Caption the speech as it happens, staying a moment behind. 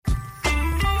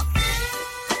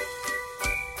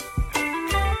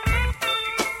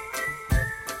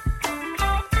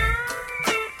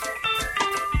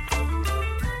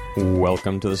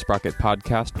Welcome to the Sprocket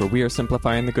Podcast, where we are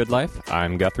simplifying the good life.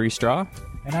 I'm Guthrie Straw.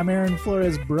 And I'm Aaron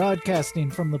Flores, broadcasting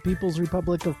from the People's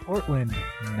Republic of Portland,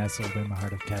 nestled in the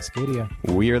heart of Cascadia.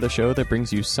 We are the show that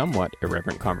brings you somewhat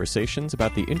irreverent conversations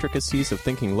about the intricacies of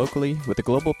thinking locally with a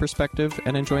global perspective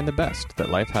and enjoying the best that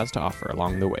life has to offer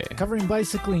along the way. Covering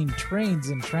bicycling, trains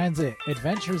and transit,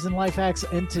 adventures and life hacks,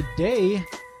 and today,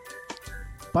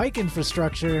 bike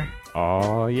infrastructure.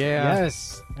 Oh, yeah.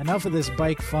 Yes, enough of this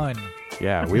bike fun.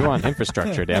 Yeah, we want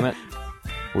infrastructure, damn it.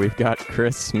 We've got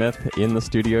Chris Smith in the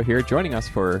studio here joining us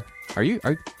for...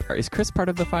 Is Chris part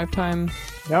of the 5-time?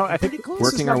 No, I think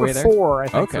working our way there? 4, I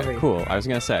think. Okay, cool. I was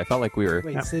going to say, I felt like we were...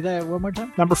 Wait, say that one more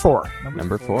time? Number 4.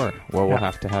 Number 4. Well, we'll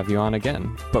have to have you on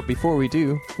again. But before we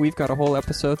do, we've got a whole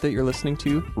episode that you're listening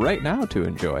to right now to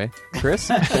enjoy. Chris,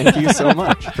 thank you so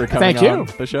much for coming on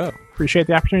the show. Appreciate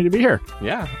the opportunity to be here.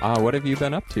 Yeah. What have you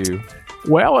been up to?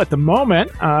 Well, at the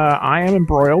moment, I am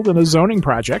embroiled in a zoning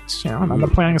project. I'm on the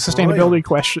Planning and Sustainability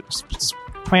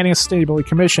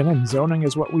Commission, and zoning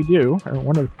is what we do, or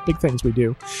one of the big things we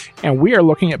do. And we are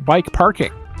looking at bike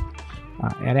parking.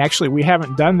 And actually, we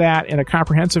haven't done that in a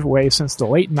comprehensive way since the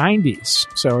late 90s.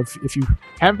 So if you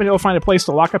haven't been able to find a place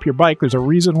to lock up your bike, there's a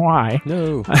reason why.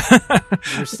 No.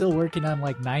 You're still working on,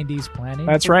 90s planning?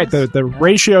 That's right. The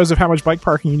ratios of how much bike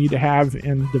parking you need to have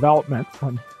in development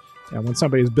when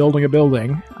somebody is building a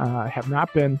building have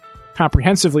not been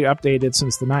comprehensively updated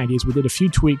since the 90s. We did a few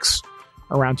tweaks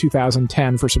around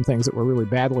 2010 for some things that were really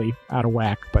badly out of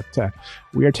whack, but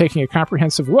we are taking a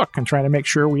comprehensive look and trying to make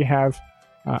sure we have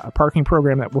a parking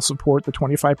program that will support the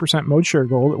 25% mode share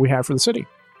goal that we have for the city.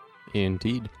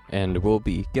 Indeed. And we'll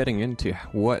be getting into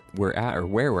what we're at, or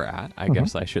where we're at, I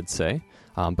guess I should say.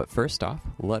 But first off,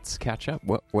 let's catch up.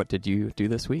 What did you do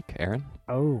this week, Aaron?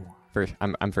 Oh. First,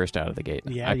 I'm first out of the gate.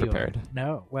 Yeah, I prepared.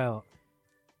 No, well,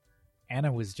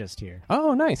 Anna was just here.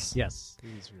 Oh, nice. Yes,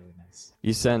 it was really nice.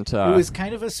 You sent... It was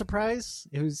kind of a surprise.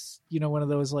 It was, one of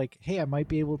those hey, I might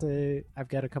be able to... I've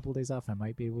got a couple of days off. I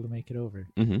might be able to make it over.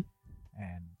 Mm-hmm.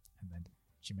 And then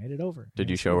she made it over. Did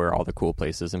you show her all the cool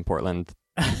places in Portland,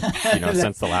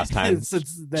 since the last time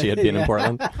she had been in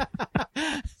Portland?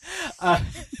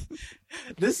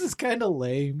 This is kind of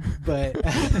lame, but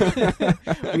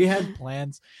we had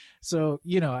plans. So,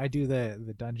 I do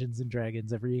the Dungeons and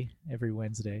Dragons every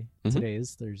Wednesday. Mm-hmm. Today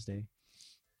is Thursday.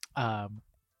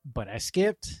 But I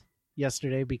skipped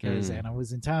yesterday because Anna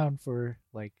was in town for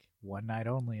one night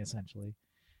only, essentially.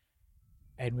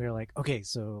 And we were like, okay,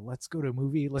 so let's go to a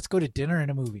movie. Let's go to dinner and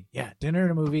a movie. Yeah, dinner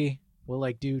and a movie.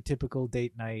 We'll do typical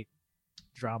date night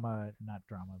drama, not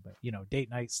drama, but date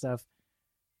night stuff.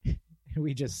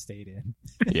 We just stayed in.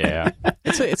 Yeah,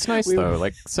 it's nice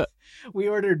though. We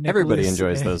ordered. Everybody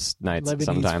enjoys those nights Lebanese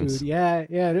sometimes. Food. Yeah.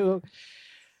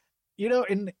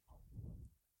 And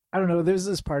I don't know. There's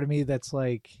this part of me that's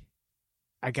like,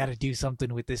 I got to do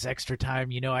something with this extra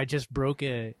time. I just broke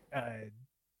a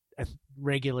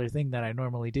regular thing that I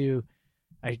normally do.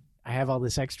 I have all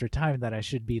this extra time that I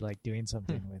should be doing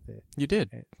something with it. You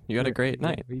did. You had a great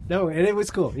night. No, and it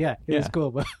was cool. Yeah, it was cool.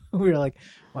 But we were like,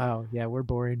 wow, yeah, we're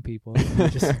boring people.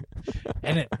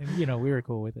 And we were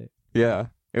cool with it. Yeah,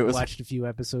 it was. Watched a few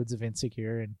episodes of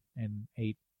Insecure and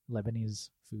ate Lebanese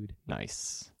food.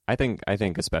 Nice. I think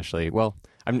especially. Well,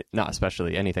 I'm not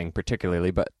especially anything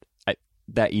particularly, but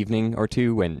that evening or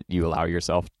two when you allow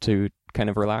yourself to kind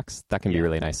of relax, that can be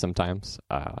really nice sometimes.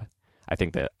 I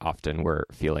think that often we're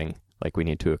feeling like we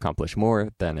need to accomplish more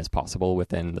than is possible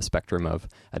within the spectrum of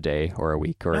a day or a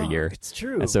week or a year. It's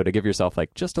true. And so to give yourself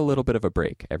just a little bit of a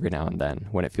break every now and then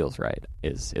when it feels right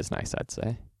is nice, I'd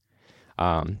say.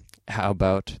 How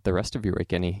about the rest of your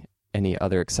week? Any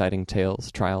other exciting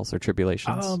tales, trials, or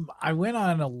tribulations? I went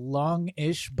on a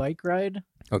long-ish bike ride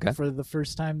for the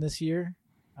first time this year.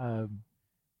 For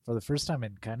the first time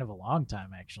in kind of a long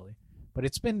time, actually. But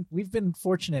we've been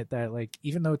fortunate that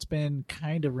even though it's been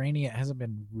kind of rainy, it hasn't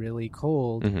been really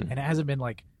cold, and it hasn't been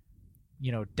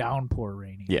downpour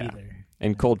rainy either.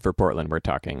 And cold for Portland, we're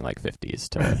talking 50s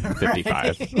to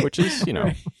 55, which is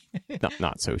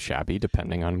not so shabby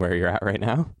depending on where you're at right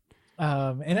now.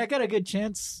 And I got a good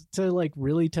chance to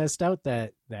really test out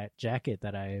that jacket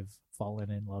that I've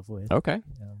fallen in love with. Okay.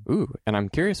 Ooh, and I'm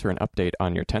curious for an update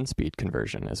on your 10-speed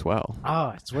conversion as well. Oh,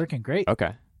 it's working great.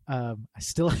 Okay.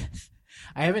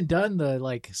 I haven't done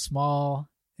the small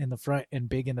in the front and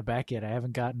big in the back yet. I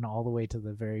haven't gotten all the way to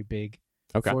the very big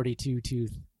 42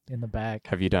 tooth in the back.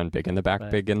 Have you done big in the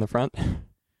back, big in the front?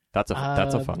 That's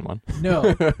a fun one.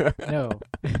 No.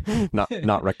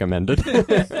 Not recommended.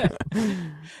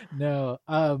 No.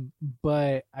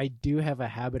 But I do have a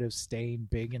habit of staying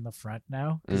big in the front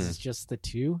now because it's just the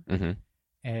two. Mm-hmm.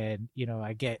 And,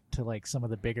 I get to some of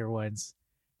the bigger ones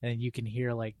and you can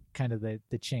hear like kind of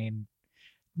the chain,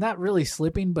 not really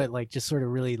slipping, but like just sort of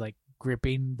really like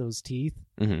gripping those teeth.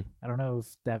 Mm-hmm. I don't know if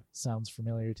that sounds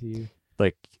familiar to you.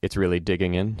 Like it's really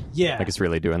digging in. Yeah. Like it's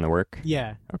really doing the work.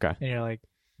 Yeah. Okay. And you're like,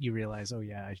 you realize, oh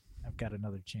yeah, I've got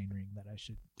another chain ring that I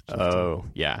should. Oh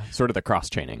yeah, sort of the cross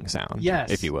chaining sound.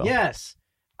 Yes, if you will. Yes.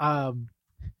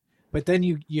 But then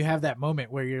you have that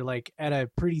moment where you're like at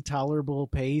a pretty tolerable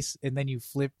pace, and then you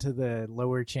flip to the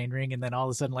lower chain ring, and then all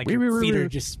of a sudden, like your feet are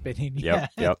just spinning.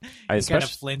 Yep. I kind of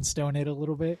Flintstone it a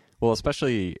little bit. Well,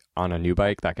 especially on a new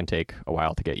bike, that can take a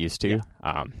while to get used to.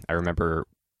 Yeah. I remember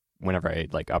whenever I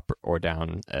like up or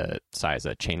down a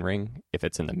chain ring, if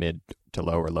it's in the mid to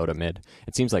low or low to mid,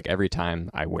 it seems like every time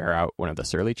I wear out one of the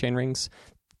Surly chain rings,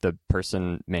 the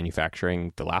person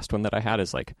manufacturing the last one that I had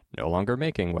is like no longer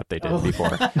making what they did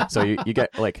before. So you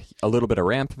get like a little bit of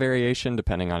ramp variation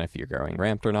depending on if you're going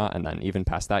ramped or not. And then even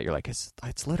past that, you're like,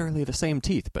 it's literally the same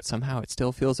teeth, but somehow it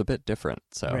still feels a bit different.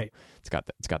 So it's got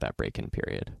that break-in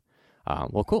period.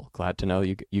 Well, cool. Glad to know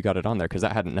you got it on there, because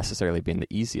that hadn't necessarily been the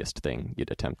easiest thing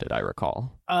you'd attempted, I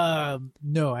recall.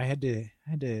 No, I had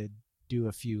to do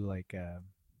a few like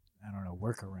I don't know,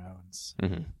 workarounds.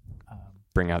 Mm-hmm.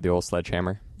 Bring out the old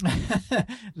sledgehammer.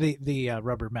 the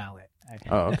rubber mallet.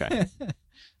 Oh, okay.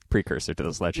 Precursor to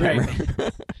the sledgehammer.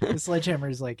 Right. The sledgehammer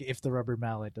is like if the rubber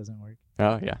mallet doesn't work.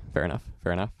 Oh yeah, fair enough.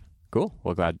 Cool.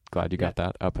 Well, glad you got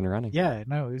that up and running. Yeah,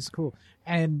 no, it was cool.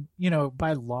 And,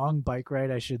 by long bike ride,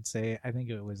 I should say, I think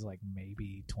it was like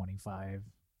maybe 25,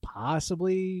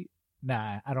 possibly.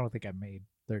 Nah, I don't think I made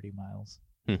 30 miles.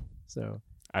 So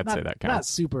I'd say that counts. Not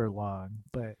super long,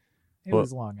 but it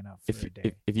was long enough for a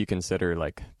day. If you consider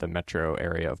like the metro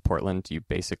area of Portland, you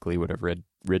basically would have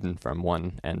ridden from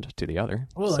one end to the other.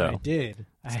 Well, so and I did.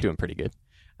 It's doing pretty good.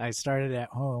 I started at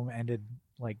home, ended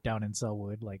like down in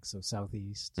Selwood, like so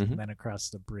southeast, and then across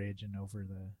the bridge and over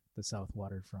the south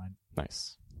waterfront.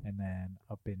 Nice. And then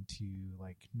up into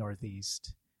like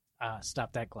northeast.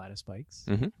 Stopped at Gladys Bikes.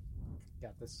 Mm-hmm.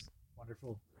 Got this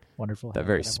wonderful that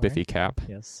very spiffy cap.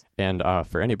 Yes. And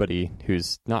for anybody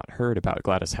who's not heard about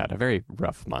Gladys, had a very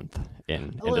rough month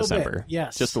in December. Bit,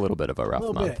 yes. Just a little bit of a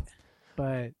rough month. Bit.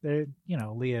 But they're,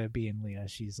 Leah being Leah,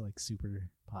 she's like super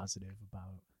positive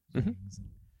about things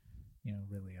and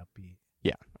really upbeat.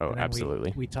 Yeah. Oh,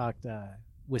 absolutely. We talked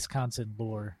Wisconsin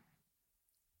lore.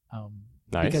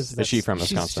 Nice. Is she from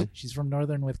Wisconsin? She's from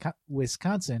northern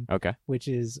Wisconsin. Okay. Which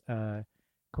is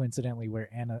coincidentally where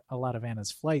a lot of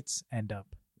Anna's flights end up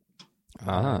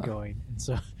going. And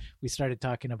so we started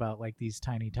talking about like these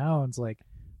tiny towns like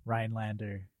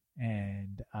Rhinelander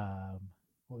and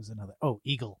what was another? Oh,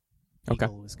 Eagle,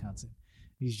 Wisconsin.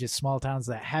 These just small towns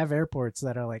that have airports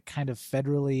that are like kind of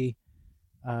federally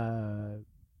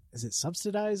is it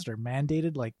subsidized or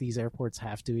mandated? Like these airports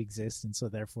have to exist, and so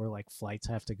therefore like flights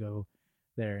have to go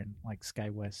there, and like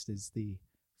SkyWest is the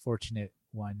fortunate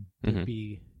one to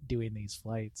be doing these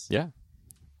flights. Yeah,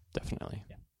 definitely.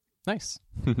 Yeah. Nice.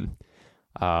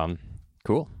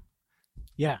 Cool.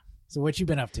 Yeah. So what you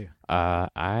been up to?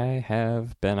 I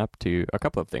have been up to a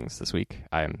couple of things this week.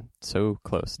 I'm so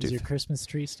close to. Is your Christmas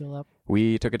tree still up?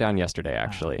 We took it down yesterday,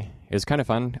 actually. It was kind of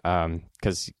fun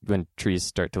because when trees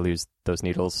start to lose those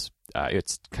needles,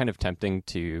 it's kind of tempting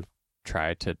to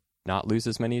try to not lose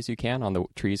as many as you can on the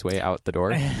tree's way out the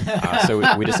door.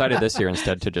 So we decided this year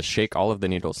instead to just shake all of the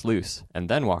needles loose and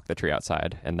then walk the tree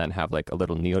outside and then have like a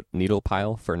little needle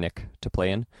pile for Nick to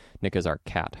play in. Nick is our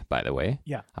cat, by the way.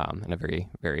 Yeah. And a very,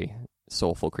 very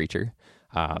soulful creature.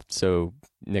 So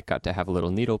Nick got to have a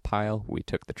little needle pile. We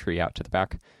took the tree out to the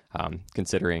back,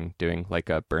 considering doing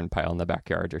like a burn pile in the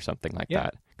backyard or something like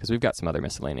that. Because we've got some other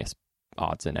miscellaneous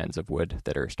odds and ends of wood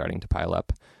that are starting to pile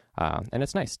up. And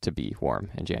it's nice to be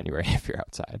warm in January if you're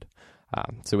outside.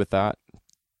 So with that,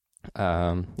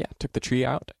 took the tree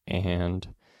out and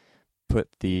put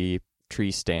the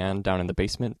tree stand down in the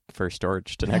basement for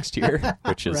storage to next year,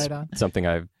 which is something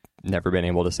I've never been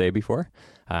able to say before.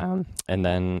 And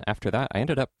then after that, I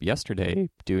ended up yesterday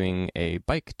doing a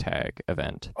bike tag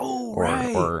event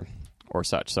or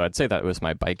such. So I'd say that was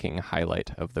my biking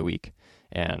highlight of the week.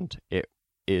 And it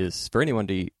is for anyone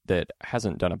that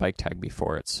hasn't done a bike tag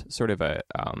before. It's sort of a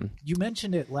you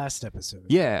mentioned it last episode.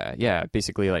 Yeah,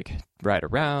 basically like ride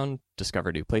around,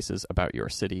 discover new places about your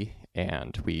city,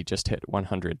 and we just hit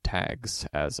 100 tags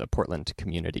as a Portland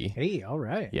community. Hey, all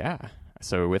right. Yeah,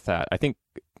 so with that, I think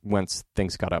once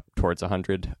things got up towards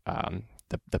 100,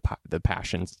 the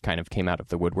passion kind of came out of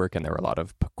the woodwork, and there were a lot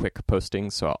of quick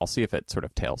postings. So I'll see if it sort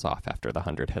of tails off after the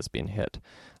 100 has been hit.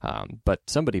 But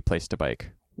somebody placed a bike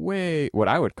what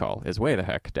I would call is way the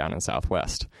heck down in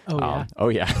Southwest. Oh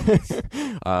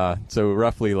yeah. So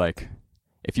roughly like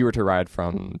if you were to ride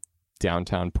from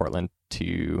downtown Portland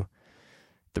to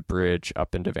the bridge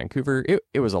up into Vancouver.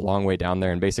 It was a long way down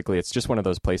there, and basically it's just one of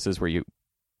those places where you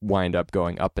wind up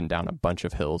going up and down a bunch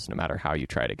of hills no matter how you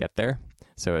try to get there.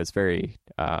 So it's very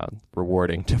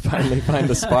rewarding to finally find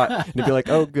the spot and to be like,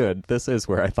 oh, good, this is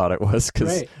where I thought it was,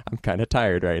 because I'm kind of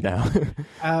tired right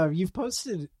now. You've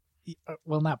posted,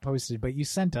 well, not posted, but you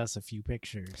sent us a few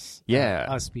pictures. Yeah.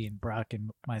 Us being Brock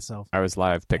and myself. I was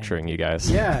live picturing you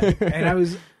guys. Yeah, and I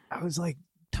was like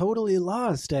totally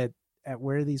lost at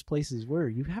where these places were.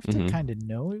 You have to kind of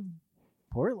know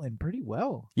Portland pretty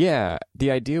well. Yeah,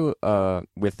 the idea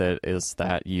with it is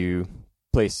that you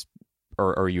place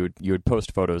or you would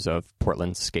post photos of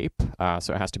Portland's scape,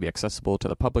 so it has to be accessible to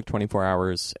the public 24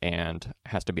 hours and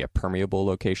has to be a permeable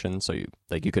location. So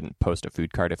you couldn't post a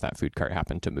food cart if that food cart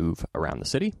happened to move around the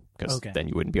city, because then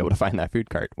you wouldn't be able to find that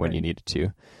food cart when you needed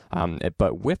to.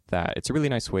 But with that, it's a really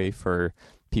nice way for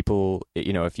people,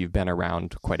 if you've been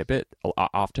around quite a bit,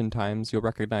 oftentimes you'll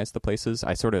recognize the places.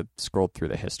 I sort of scrolled through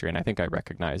the history, and I think I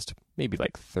recognized maybe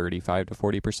like 35 to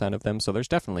 40% of them. So there's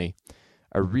definitely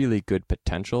a really good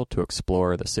potential to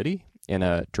explore the city in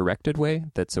a directed way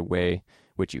that's a way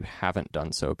which you haven't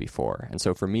done so before. And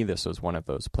so for me, this was one of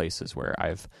those places where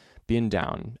I've been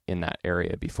down in that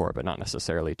area before, but not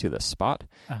necessarily to this spot.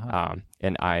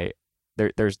 And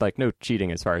there's like no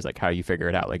cheating as far as like how you figure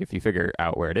it out. Like if you figure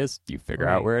out where it is, you figure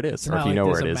out where it is. Or if you know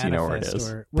where it is, you know where it is.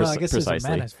 Well, I guess precisely. There's a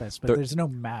manifest, but there's no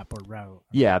map or route.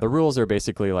 Yeah, the rules are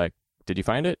basically like, did you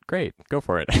find it? Great, go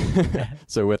for it.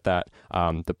 So with that,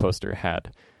 the poster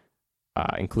had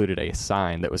included a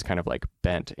sign that was kind of like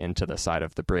bent into the side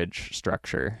of the bridge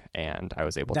structure, and I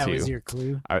was able to... That was your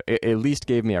clue? It at least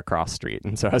gave me a cross street,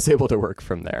 and so I was able to work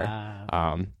from there.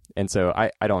 And so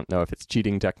I don't know if it's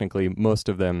cheating technically. Most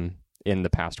of them in the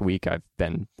past week, I've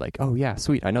been like, oh yeah,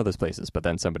 sweet, I know those places, but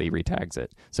then somebody retags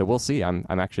it. So we'll see. I'm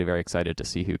actually very excited to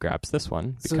see who grabs this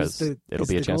one, because it'll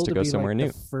be a chance to go somewhere new.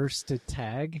 The first to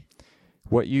tag?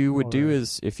 What you would do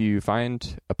is, if you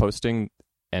find a posting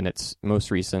and it's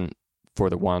most recent for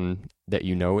the one that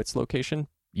you know its location,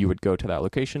 you would go to that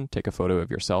location, take a photo of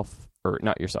yourself, or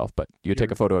not yourself, but you would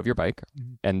take a photo of your bike,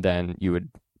 and then you would,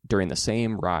 during the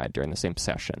same ride, during the same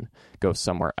session, go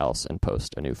somewhere else and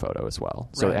post a new photo as well.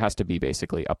 So it has to be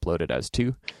basically uploaded as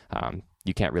two.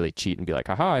 You can't really cheat and be like,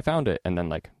 haha, I found it, and then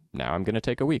like, now I'm going to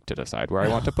take a week to decide where I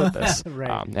want to put this.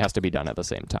 It has to be done at the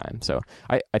same time. So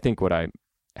I think what I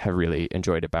have really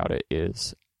enjoyed about it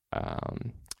is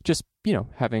just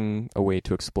having a way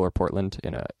to explore Portland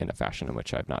in a fashion in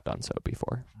which I've not done so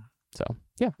before. So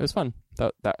yeah, it was fun.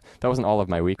 That wasn't all of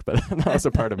my week, but that was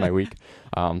a part of my week.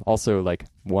 Also, like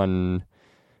one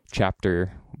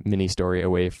chapter mini story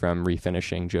away from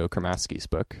refinishing Joe Kermasky's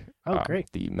book. Great.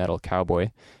 The Metal Cowboy.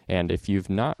 And if you've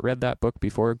not read that book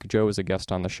before, Joe was a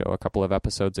guest on the show a couple of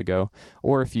episodes ago,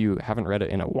 or if you haven't read it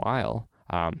in a while,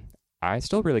 I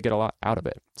still really get a lot out of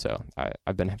it. So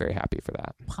I've been very happy for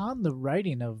that. Upon the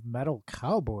writing of Metal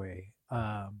Cowboy,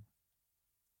 that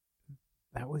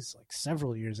was like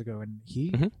several years ago, and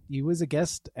he was a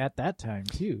guest at that time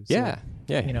too. So, yeah.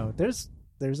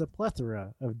 There's a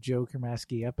plethora of Joe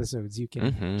Kermasky episodes you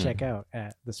can check out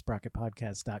at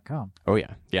thesprocketpodcast.com. Oh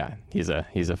yeah. He's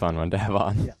a fun one to have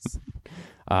on. Yes.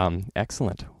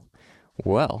 Excellent.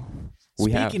 Well,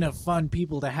 speaking of fun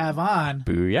people to have on,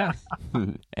 booyah,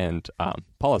 and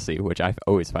policy, which I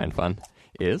always find fun,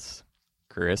 is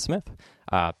Chris Smith.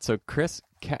 So Chris,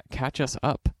 catch us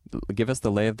up. Give us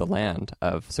the lay of the land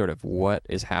of sort of what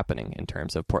is happening in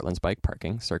terms of Portland's bike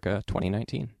parking circa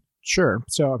 2019. Sure.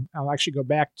 So I'll actually go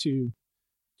back to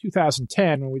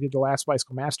 2010 when we did the last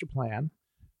bicycle master plan,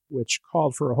 which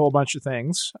called for a whole bunch of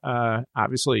things.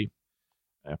 Obviously,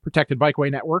 a protected bikeway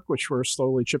network, which we're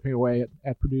slowly chipping away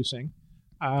at producing.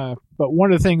 But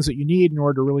one of the things that you need in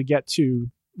order to really get to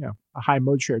a high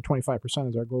mode share, 25%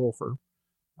 is our goal for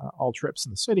all trips in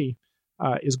the city,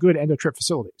 is good end-of-trip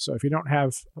facility. So if you don't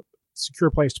have a secure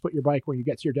place to put your bike when you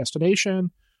get to your destination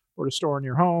or to store in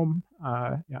your home,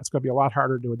 it's going to be a lot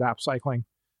harder to adopt cycling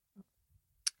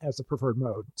as the preferred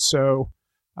mode. So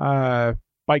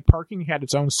bike parking had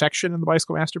its own section in the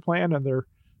Bicycle Master Plan, and there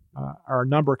are a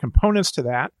number of components to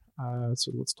that.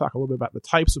 So let's talk a little bit about the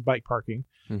types of bike parking.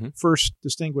 First,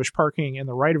 distinguish parking in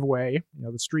the right-of-way,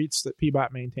 the streets that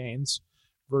PBOT maintains,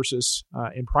 versus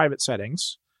in private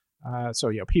settings. So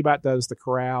PBOT does the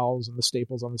corrals and the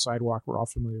staples on the sidewalk. We're all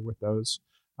familiar with those.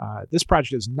 This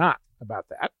project is not about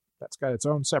that. That's got its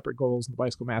own separate goals in the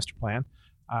Bicycle Master Plan.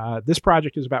 This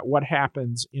project is about what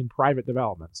happens in private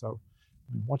development. So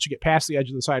once you get past the edge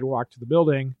of the sidewalk to the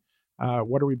building,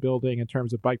 what are we building in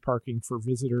terms of bike parking for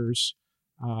visitors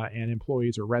and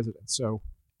employees or residents? So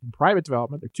in private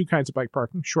development, there are two kinds of bike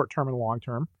parking, short-term and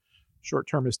long-term.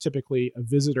 Short-term is typically a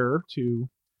visitor to,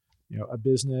 a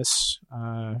business.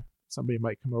 Somebody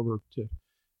might come over to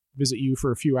visit you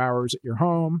for a few hours at your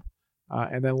home.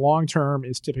 And then long-term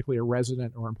is typically a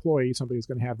resident or employee. Somebody who's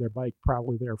going to have their bike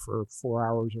probably there for 4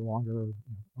 hours or longer,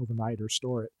 overnight, or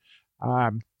store it.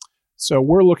 So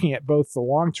we're looking at both the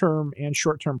long-term and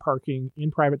short-term parking in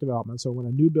private development. So when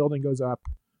a new building goes up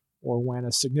or when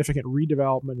a significant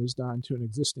redevelopment is done to an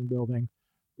existing building,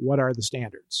 what are the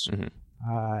standards?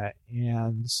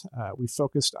 And we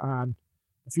focused on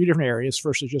a few different areas.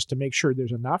 First is just to make sure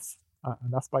there's enough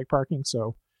bike parking.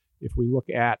 So if we look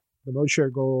at the mode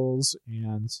share goals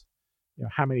and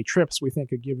how many trips we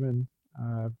think a given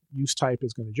use type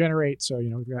is going to generate. So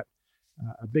we've got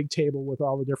a big table with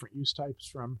all the different use types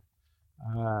from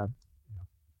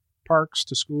parks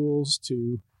to schools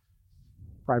to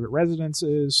private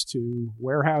residences to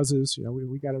warehouses.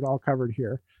 We got it all covered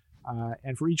here.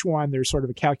 And for each one, there's sort of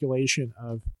a calculation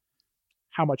of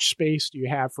how much space do you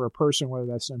have for a person, whether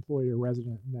that's an employee or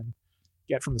resident, and then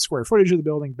get from the square footage of the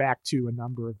building back to a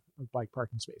number of bike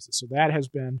parking spaces. So that has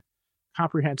been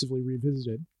comprehensively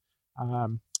revisited.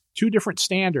 2 different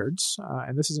standards,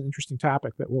 and this is an interesting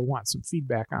topic that we'll want some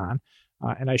feedback on.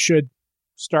 And I should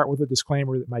start with a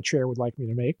disclaimer that my chair would like me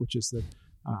to make, which is that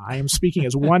I am speaking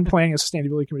as one Planning and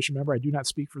Sustainability Commission member. I do not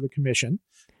speak for the commission.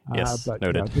 Yes, but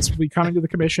noted. This will be coming to the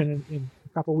commission in a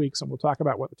couple of weeks, and we'll talk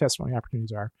about what the testimony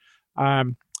opportunities are.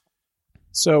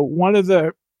 So one of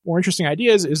the more interesting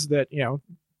ideas is that,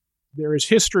 there is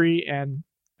history and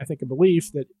I think a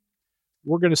belief that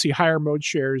we're going to see higher mode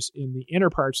shares in the inner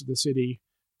parts of the city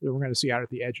than we're going to see out at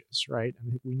the edges, right? And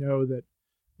I think we know that,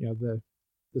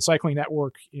 the cycling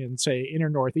network in, say, inner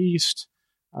Northeast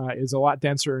is a lot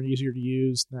denser and easier to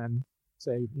use than,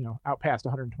 say, out past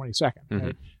 122nd,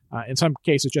 right? In some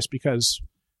cases, just because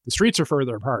the streets are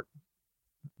further apart.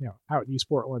 Out in East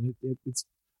Portland, it's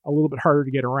a little bit harder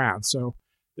to get around. So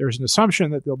there's an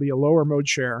assumption that there'll be a lower mode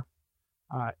share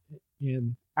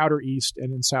in outer East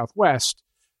and in Southwest.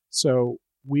 So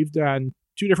we've done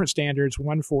 2 different standards,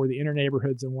 one for the inner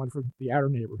neighborhoods and one for the outer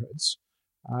neighborhoods.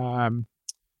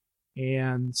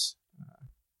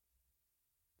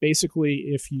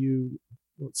 Basically,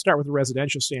 let's start with the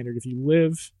residential standard. If you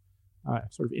live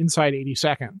sort of inside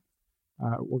 82nd,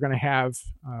 we're going to have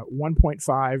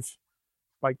 1.5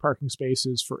 bike parking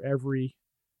spaces for every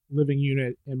living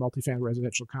unit in multifamily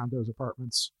residential condos,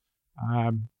 apartments.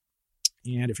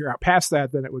 And if you're out past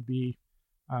that, then it would be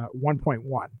 1.1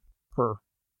 per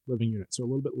living unit, so a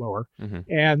little bit lower.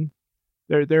 And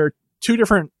there are 2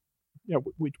 different,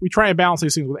 we try and balance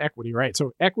these things with equity, right?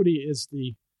 So equity is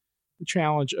the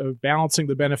challenge of balancing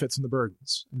the benefits and the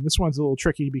burdens. And this one's a little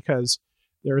tricky because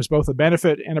there is both a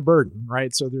benefit and a burden,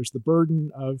 right? So there's the burden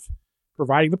of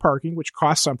providing the parking, which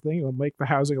costs something. It'll make the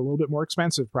housing a little bit more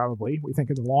expensive, probably. We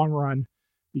think in the long run,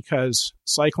 because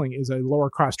cycling is a lower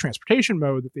cost transportation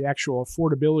mode, that the actual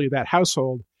affordability of that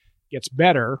household gets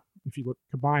better. If you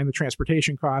combine the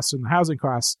transportation costs and the housing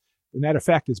costs, the net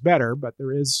effect is better, but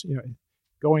there is,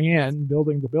 going in,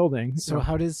 building the building. So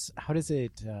how does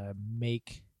it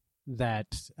make that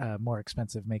more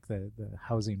expensive, make the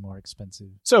housing more expensive?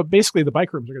 So basically the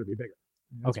bike rooms are going to be bigger.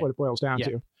 That's what it boils down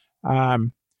to.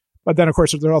 But then, of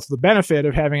course, there's also the benefit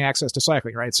of having access to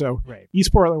cycling, right? So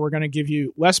East Portland, we're going to give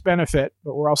you less benefit,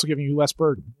 but we're also giving you less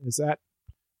burden. Is that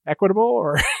equitable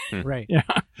or? Right. Yeah.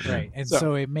 Right. And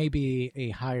so it may be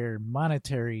a higher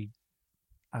monetary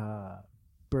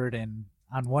burden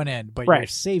on one end, but you're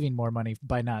saving more money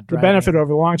by not driving. The benefit over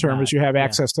the long term is you have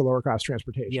access to lower cost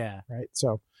transportation. Yeah. Right.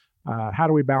 So how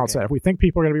do we balance that? If we think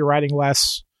people are going to be riding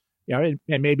less, and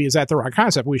maybe is that the wrong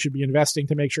concept? We should be investing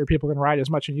to make sure people can ride as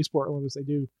much in East Portland as they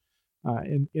do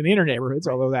in the inner neighborhoods,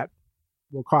 although that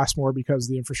will cost more because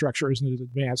the infrastructure isn't as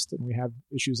advanced and we have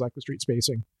issues like the street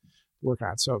spacing to work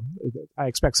on. So I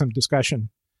expect some discussion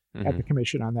at the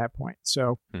commission on that point.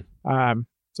 So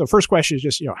so first question is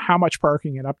just, how much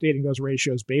parking and updating those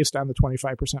ratios based on the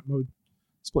 25% mode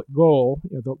split goal.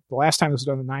 The last time this was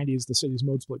done in the 90s, the city's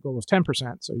mode split goal was 10%.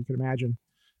 So you can imagine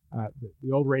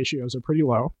the old ratios are pretty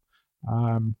low.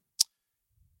 And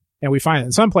we find that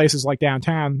in some places like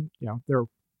downtown, they're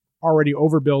already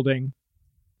overbuilding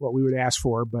what we would ask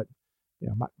for. But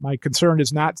my concern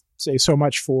is not, say, so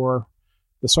much for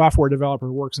the software developer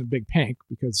who works in Big Pink,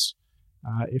 because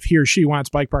if he or she wants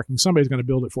bike parking, somebody's going to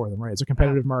build it for them, right? It's a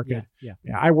competitive market. Yeah.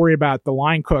 I worry about the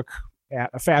line cook at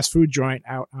a fast food joint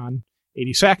out on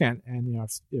 82nd, and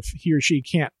if he or she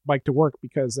can't bike to work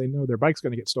because they know their bike's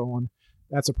going to get stolen,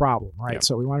 that's a problem, right? Yep.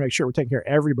 So we want to make sure we're taking care of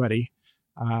everybody.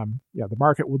 The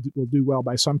market will do well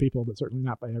by some people, but certainly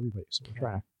not by everybody. So we're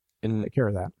trying to take care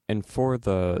of that. And for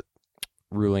the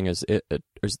ruling is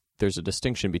there's a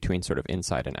distinction between sort of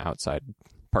inside and outside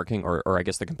parking, or I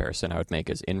guess the comparison I would make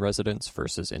is in residence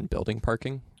versus in building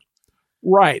parking.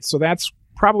 Right. So that's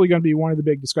probably going to be one of the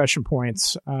big discussion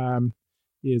points,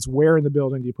 is where in the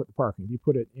building do you put the parking? Do you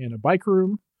put it in a bike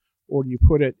room, or do you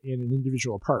put it in an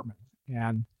individual apartment?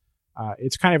 And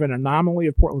it's kind of an anomaly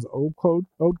of Portland's old code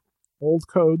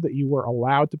that you were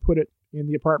allowed to put it in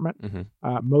the apartment.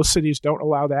 Mm-hmm. Most cities don't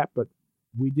allow that, but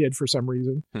we did for some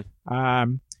reason.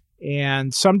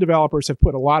 And some developers have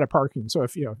put a lot of parking. So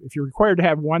if you're required to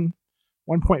have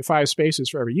 1.5 spaces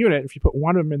for every unit, if you put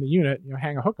one of them in the unit,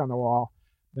 hang a hook on the wall,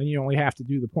 then you only have to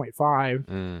do the 0.5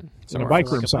 in a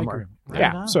bike room somewhere.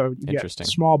 Yeah, so you get a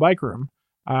small bike room.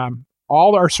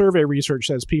 All our survey research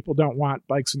says people don't want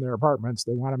bikes in their apartments;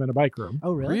 they want them in a bike room.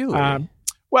 Oh, really? Well,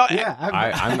 yeah,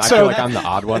 I feel like I'm the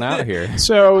odd one out here.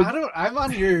 So I'm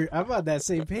on that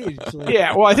same page. Like,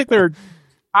 yeah, well, I think there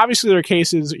are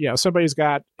cases. Somebody's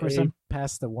got. Of course, I'm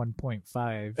past the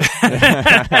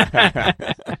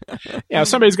 1.5.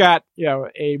 Somebody's got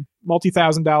a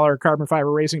multi-$1,000 carbon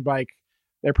fiber racing bike.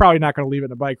 They're probably not going to leave it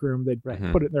in a bike room. They'd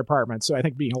put it in their apartment. So I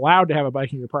think being allowed to have a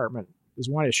bike in your apartment is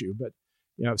one issue. But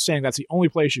saying that's the only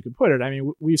place you can put it. I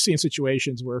mean, we've seen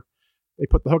situations where they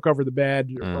put the hook over the bed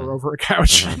or over a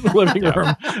couch in the living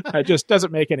room. It just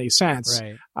doesn't make any sense.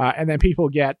 Right. And then people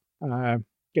get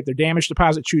their damage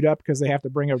deposit chewed up because they have to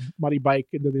bring a muddy bike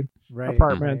into the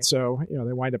apartment. Right. So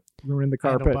they wind up ruining the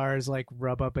carpet. Handlebars like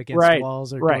rub up against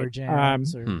walls or door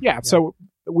jams. So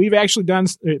we've actually done.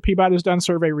 Peabody has done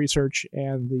survey research,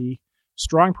 and the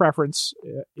strong preference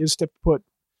is to put.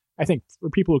 I think for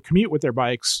people who commute with their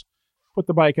bikes, put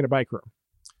the bike in a bike room.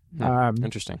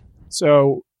 Interesting.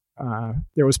 So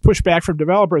there was pushback from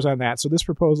developers on that. So this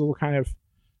proposal kind of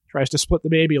tries to split the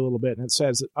baby a little bit, and it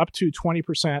says that up to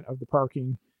 20% of the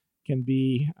parking can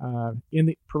be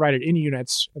provided in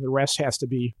units, and the rest has to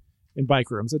be in bike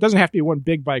rooms. It doesn't have to be one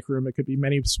big bike room. It could be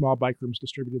many small bike rooms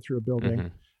distributed through a building.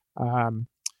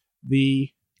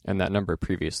 And that number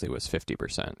previously was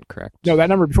 50%, correct? No, that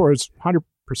number before was 100%.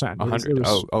 100.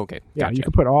 Okay. Yeah, Gotcha. you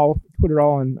can put it all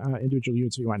in individual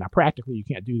units if you want. Now, practically, you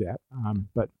can't do that,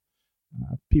 but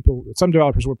some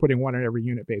developers were putting one in every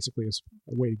unit basically as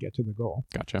a way to get to the goal.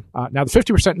 Gotcha. Now, the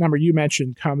 50% number you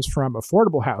mentioned comes from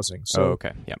affordable housing. So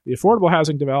okay. Yeah. The affordable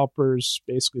housing developers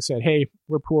basically said, hey,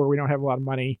 we're poor. We don't have a lot of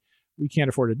money. We can't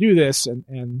afford to do this.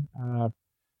 And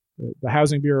the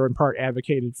Housing Bureau in part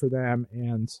advocated for them.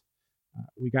 And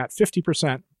we got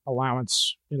 50%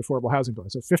 allowance in affordable housing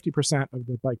buildings. So 50% of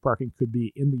the bike parking could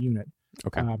be in the unit.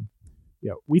 Okay.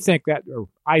 We think that, or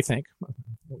I think, I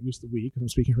won't use the we because I'm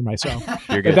speaking for myself,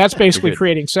 You're good. but that's basically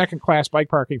creating second-class bike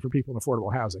parking for people in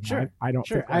affordable housing. Sure. I don't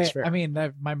think that's fair. I mean,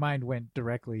 my mind went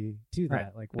directly to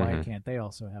that. Like, why can't they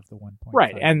also have the 1.5?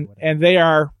 Right, and they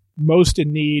are most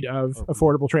in need of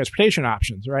affordable transportation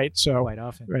options, right? So quite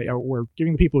often, right, we're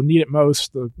giving the people who need it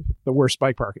most the worst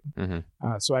bike parking.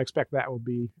 Mm-hmm. So I expect that will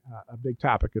be a big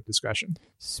topic of discussion.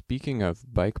 Speaking of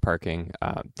bike parking,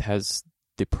 has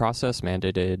the process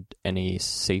mandated any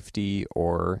safety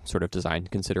or sort of design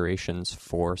considerations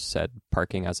for said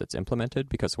parking as it's implemented?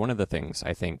 Because one of the things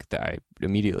I think that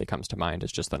immediately comes to mind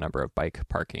is just the number of bike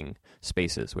parking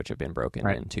spaces which have been broken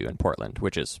into in Portland,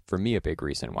 which is, for me, a big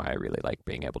reason why I really like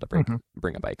being able to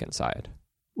bring a bike inside.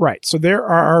 Right. So there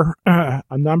are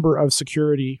a number of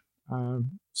security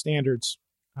standards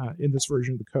in this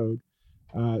version of the code.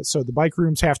 So the bike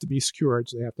rooms have to be secured.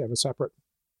 So they have to have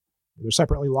they're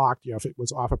separately locked. If it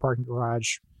was off a parking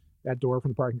garage, that door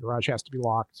from the parking garage has to be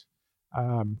locked.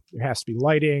 There has to be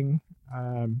lighting.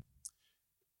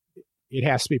 It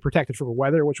has to be protected from the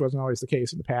weather, which wasn't always the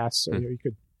case in the past. So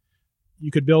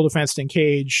you could build a fenced-in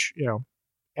cage,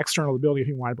 external to the building if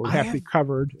you wanted, but it would have to be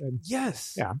covered. And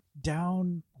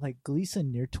down like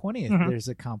Gleason near 20th, there's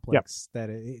a complex that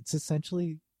it's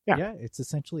essentially it's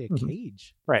essentially a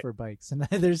cage for bikes. And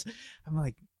I'm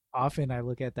like, often I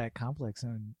look at that complex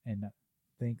and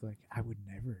think like I would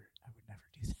never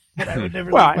do that. I would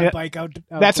never leave my bike out.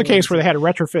 That's a case where they had to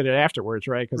retrofit it afterwards,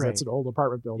 right? Because that's an old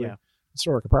apartment building,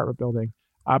 historic apartment building.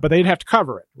 But they'd have to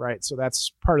cover it, right? So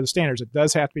that's part of the standards. It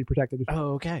does have to be protected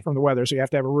from the weather, so you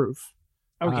have to have a roof.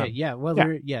 Okay,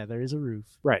 there is a roof.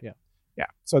 Right. Yeah.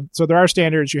 So there are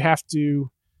standards. You have to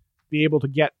be able to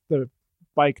get the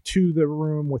bike to the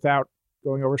room without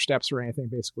going over steps or anything,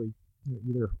 basically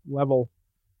either level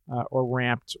or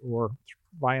ramped or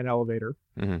by an elevator.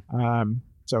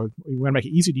 So we want to make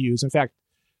it easy to use. In fact,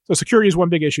 so security is one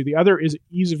big issue. The other is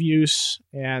ease of use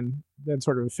and then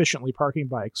sort of efficiently parking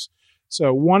bikes.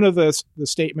 So one of the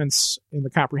statements in the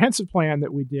comprehensive plan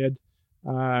that we did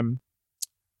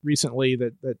recently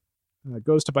that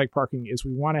goes to bike parking is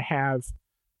we want to have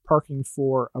parking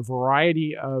for a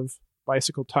variety of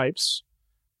bicycle types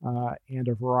and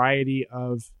a variety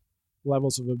of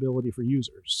levels of ability for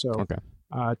users. So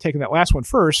taking that last one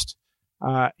first,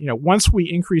 once we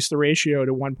increased the ratio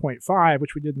to 1.5,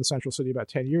 which we did in the central city about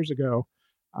 10 years ago,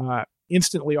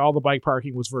 instantly all the bike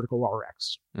parking was vertical wall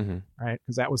racks, right?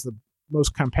 Because that was the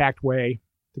most compact way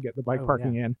to get the bike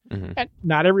parking in. And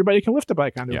not everybody can lift a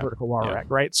bike onto a vertical wall rack,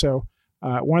 right? So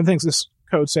one of the things this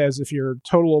code says, if your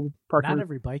total parking... Not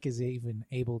every bike is even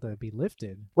able to be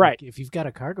lifted. Right. Like if you've got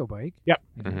a cargo bike. Yep.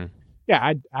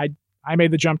 Yeah, I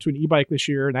made the jump to an e-bike this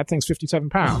year, and that thing's 57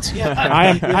 pounds.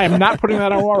 I am not putting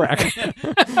that on a wall rack.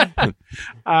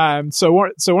 So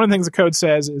one of the things the code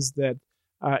says is that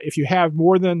if you have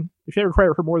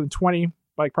requirement for more than 20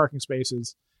 bike parking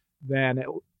spaces, then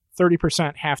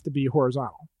 30% have to be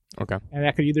horizontal. Okay. And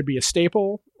that could either be a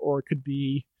staple or it could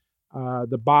be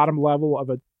the bottom level of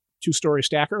a 2-story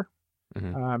stacker.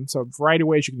 So a variety of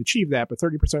ways you can achieve that, but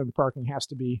 30% of the parking has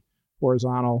to be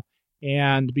horizontal.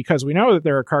 And because we know that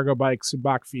there are cargo bikes and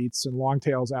Bach-Feets and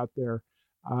longtails out there,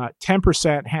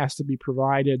 10% has to be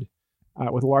provided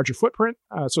with a larger footprint.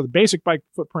 So the basic bike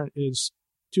footprint is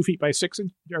 2 feet by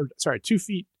 2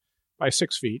 feet by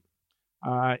 6 feet.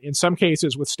 In some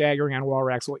cases, with staggering on wall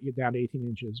racks, will let you get down to 18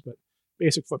 inches, but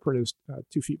basic footprint is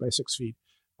 2 feet by 6 feet.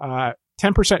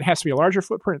 10% has to be a larger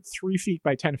footprint, 3 feet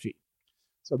by 10 feet.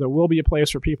 So there will be a place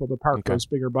for people to park those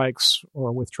bigger bikes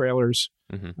or with trailers.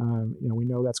 We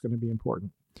know that's going to be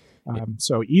important.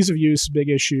 So ease of use, big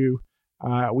issue.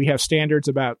 We have standards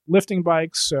about lifting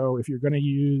bikes. So if you're going to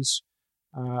use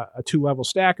a 2-level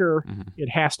stacker, it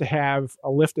has to have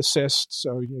a lift assist.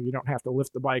 So you don't have to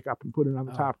lift the bike up and put it on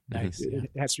the top. Nice.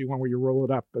 It has to be one where you roll it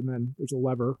up and then there's a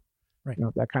lever. Right.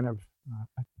 That kind of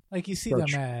like you see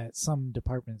approach. them at some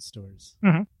department stores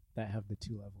that have the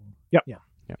 2-level. Yep.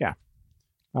 Yeah.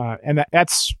 And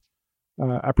that's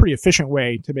a pretty efficient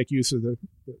way to make use of the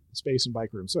space in bike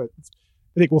rooms. So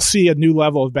I think we'll see a new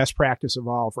level of best practice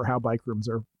evolve for how bike rooms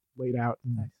are laid out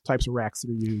and types of racks that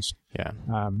are used. Yeah.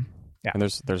 And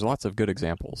there's lots of good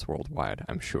examples worldwide,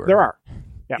 I'm sure. There are.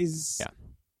 Yeah.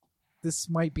 This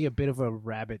might be a bit of a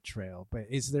rabbit trail, but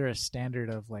is there a standard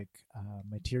of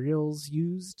materials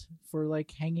used for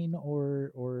hanging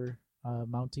or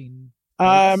mounting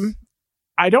bikes?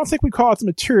 I don't think we call it the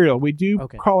material. We do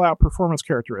call out performance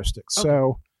characteristics. Okay.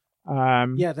 So,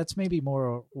 that's maybe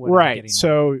more what right. I'm getting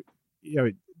So,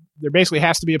 there basically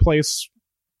has to be a place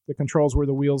that controls where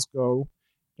the wheels go,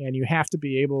 and you have to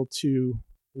be able to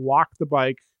lock the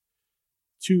bike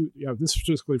to. This is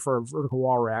specifically for a vertical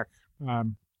wall rack.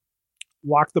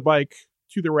 Lock the bike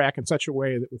to the rack in such a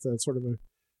way that with a sort of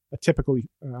a typical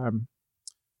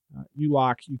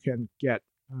U-lock, you can get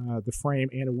the frame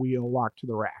and a wheel locked to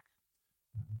the rack.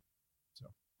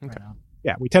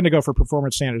 Yeah, we tend to go for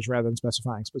performance standards rather than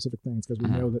specifying specific things because we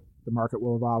know that the market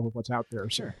will evolve with what's out there.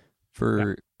 Sure.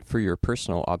 For your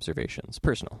personal observations,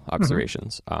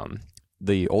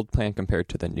 the old plan compared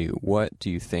to the new, what do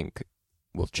you think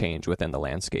will change within the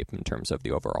landscape in terms of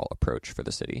the overall approach for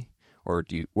the city? Or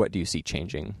what do you see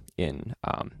changing in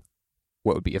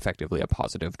what would be effectively a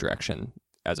positive direction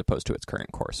as opposed to its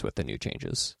current course with the new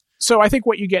changes? So I think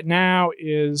what you get now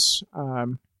is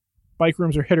bike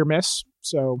rooms are hit or miss.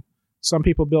 So some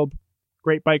people build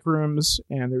great bike rooms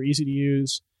and they're easy to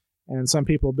use, and some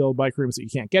people build bike rooms that you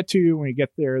can't get to. When you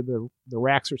get there, the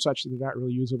racks are such that they're not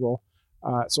really usable.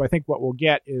 So I think what we'll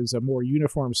get is a more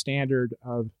uniform standard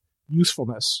of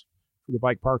usefulness for the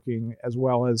bike parking, as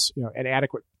well as an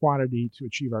adequate quantity to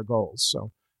achieve our goals.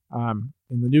 So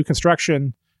in the new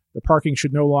construction, the parking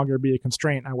should no longer be a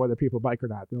constraint on whether people bike or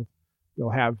not.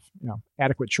 They'll have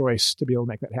adequate choice to be able to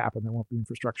make that happen. There won't be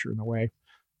infrastructure in the way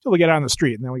until they get on the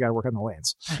street, and then we got to work on the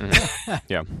lanes.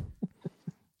 Yeah.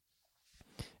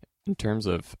 In terms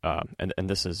of, and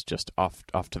this is just off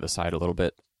to the side a little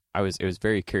bit, it was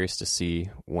very curious to see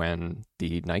when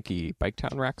the Nike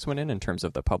Biketown racks went in terms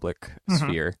of the public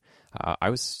sphere. I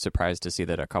was surprised to see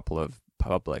that a couple of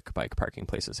public bike parking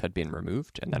places had been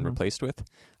removed and then replaced with.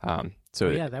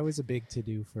 That was a big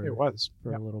to-do for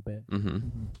a little bit.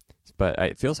 But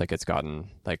it feels like it's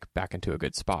gotten back into a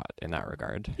good spot in that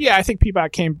regard. Yeah, I think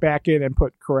PBOT came back in and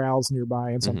put corrals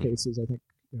nearby in some cases. I think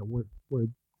where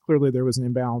clearly there was an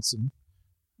imbalance in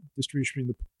distribution between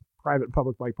the private and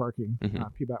public bike parking.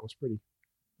 PBOT was pretty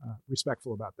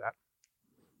respectful about that.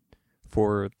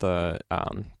 For the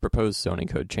proposed zoning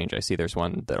code change, I see there's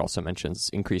one that also mentions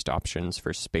increased options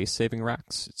for space-saving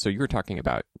racks. So you were talking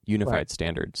about unified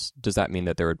standards. Does that mean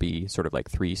that there would be sort of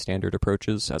 3 standard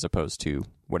approaches as opposed to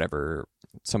whatever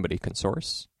somebody can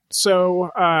source?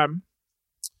 So,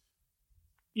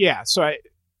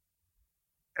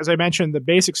 as I mentioned, the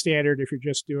basic standard, if you're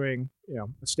just doing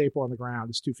a staple on the ground,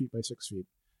 is 2 feet by 6 feet.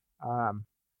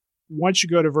 Once you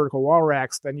go to vertical wall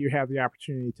racks, then you have the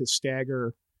opportunity to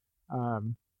stagger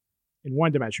in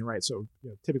one dimension, right? So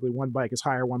typically one bike is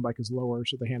higher, one bike is lower,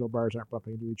 so the handlebars aren't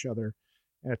bumping into each other.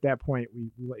 And at that point, we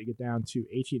let you get down to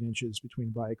 18 inches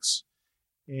between bikes.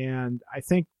 And I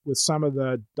think with some of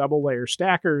the double layer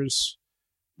stackers,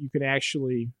 you can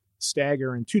actually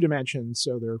stagger in 2 dimensions,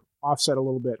 so they're offset a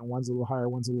little bit, and one's a little higher,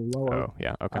 one's a little lower. Oh,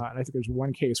 yeah, okay. And I think there's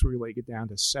one case where we let you get down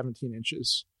to 17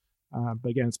 inches. But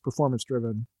again, it's performance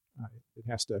driven. It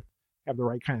has to have the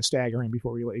right kind of staggering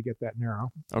before we let you get that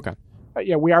narrow. Okay. But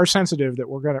yeah, we are sensitive that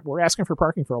we're asking for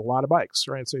parking for a lot of bikes,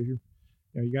 right? So you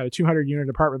got a 200 unit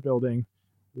apartment building,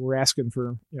 we're asking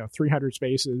for 300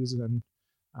 spaces, and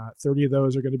 30 of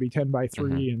those are going to be 10 by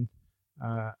 3, and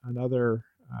another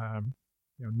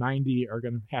 90 are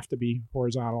going to have to be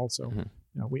horizontal. So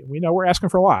we know we're asking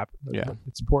for a lot, but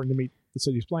it's important to meet the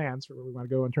city's plans for where we want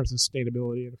to go in terms of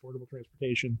sustainability and affordable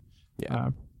transportation.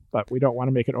 But we don't want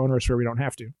to make it onerous where we don't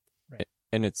have to. Right.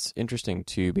 And it's interesting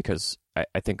too, because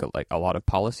I think like a lot of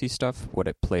policy stuff, what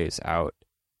it plays out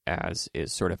as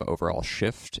is sort of an overall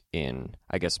shift in,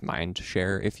 I guess, mind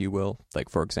share, if you will. Like,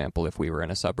 for example, if we were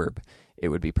in a suburb, it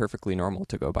would be perfectly normal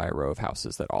to go buy a row of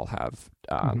houses that all have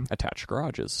attached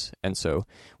garages. And so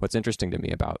what's interesting to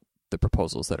me about the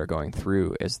proposals that are going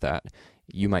through is that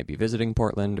you might be visiting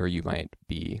Portland, or you might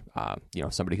be,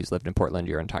 somebody who's lived in Portland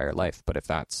your entire life. But if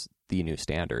that's the new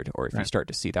standard, or if you start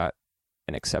to see that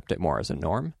and accept it more as a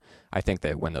norm, I think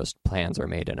that when those plans are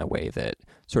made in a way that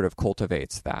sort of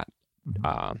cultivates that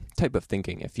type of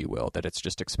thinking, if you will, that it's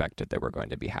just expected that we're going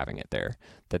to be having it there,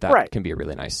 that can be a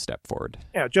really nice step forward.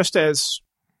 Yeah, just as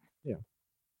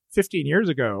 15 years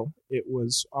ago, it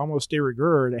was almost de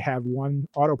rigueur to have one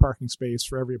auto parking space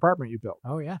for every apartment you built.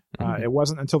 Oh, yeah. It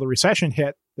wasn't until the recession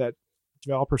hit that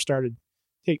developers started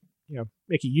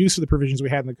making use of the provisions we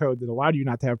had in the code that allowed you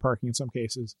not to have parking in some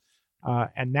cases.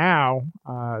 And now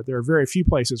there are very few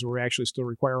places where we actually still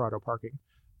require auto parking.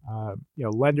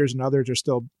 Lenders and others are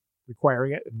still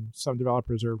requiring it, and some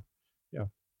developers are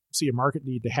see a market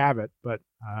need to have it. But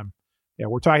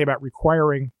we're talking about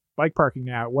requiring bike parking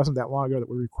now. It wasn't that long ago that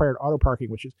we required auto parking,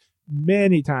 which is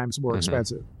many times more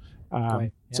expensive.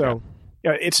 So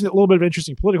it's a little bit of an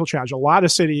interesting political challenge. A lot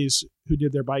of cities who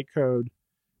did their bike code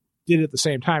did it at the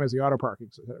same time as the auto parking.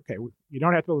 So, okay, you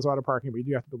don't have to build this auto parking, but you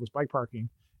do have to build this bike parking.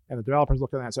 And the developers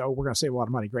look at that and say, we're going to save a lot of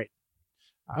money. Great.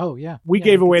 We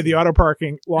gave away the auto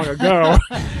parking long ago,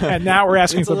 and now we're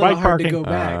asking for bike parking.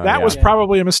 That was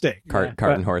probably a mistake. Cart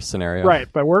and horse scenario. Right,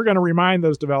 but we're going to remind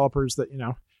those developers that,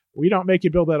 we don't make you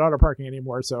build that auto parking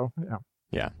anymore, so,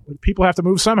 people have to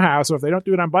move somehow, so if they don't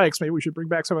do it on bikes, maybe we should bring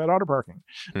back some of that auto parking.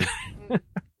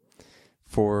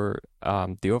 For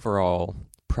the overall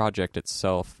project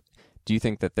itself, do you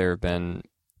think that there have been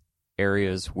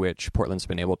areas which Portland's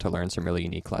been able to learn some really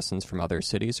unique lessons from other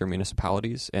cities or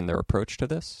municipalities in their approach to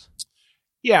this?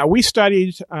 Yeah, we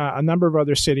studied a number of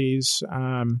other cities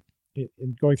in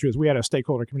going through this. We had a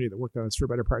stakeholder committee that worked on this for a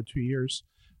better part of 2 years.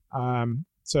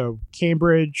 So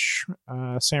Cambridge,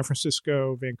 San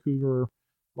Francisco, Vancouver,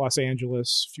 Los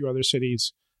Angeles, a few other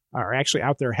cities are actually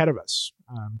out there ahead of us.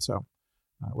 So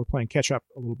we're playing catch up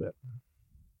a little bit.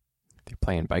 They're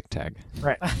playing bike tag.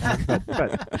 Right.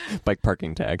 But bike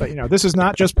parking tag. But, this is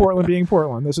not just Portland being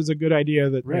Portland. This is a good idea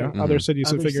that other cities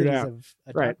have figured out. Have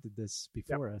adopted this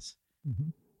before us.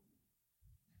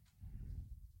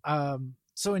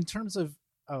 So in terms of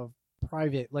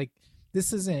private, like,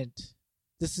 this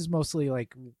is mostly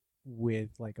like with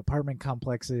like apartment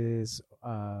complexes.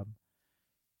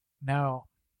 Now,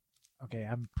 okay,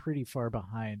 I'm pretty far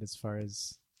behind as far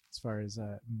as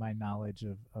my knowledge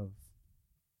of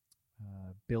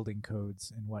building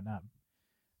codes and whatnot,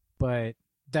 but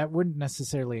that wouldn't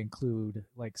necessarily include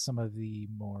like some of the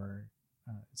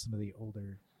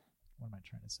older, what am I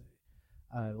trying to say?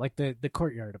 Like the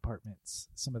courtyard apartments,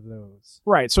 some of those.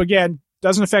 Right. So again,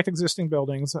 doesn't affect existing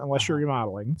buildings unless you're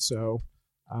remodeling. So,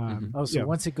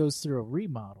 once it goes through a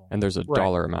remodel, and there's a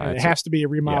dollar amount, and it has to be a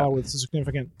remodel with a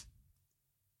significant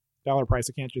dollar price.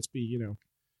 It can't just be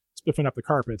spiffing up the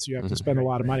carpets. You have to spend a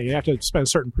lot of money. You have to spend a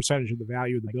certain percentage of the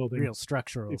value of the building, real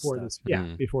structural before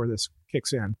stuff. Before this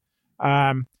kicks in.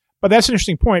 But that's an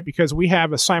interesting point, because we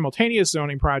have a simultaneous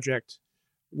zoning project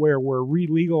where we're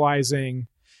re-legalizing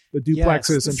the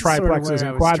duplexes and triplexes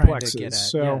and quadplexes.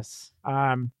 So,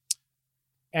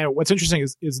 and what's interesting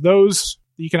is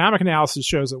the economic analysis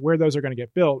shows that where those are going to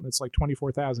get built, and it's like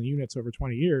 24,000 units over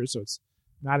 20 years, so it's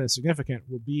not insignificant,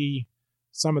 will be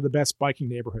some of the best biking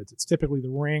neighborhoods. It's typically the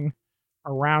Ring,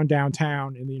 around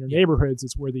downtown in the inner neighborhoods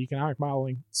is where the economic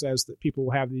modeling says that people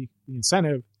will have the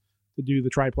incentive to do the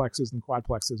triplexes and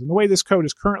quadplexes. And the way this code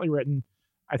is currently written,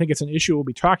 I think it's an issue we'll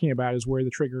be talking about is where the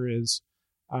trigger is.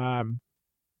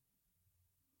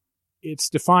 It's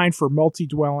defined for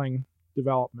multi-dwelling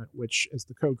development, which, as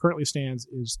the code currently stands,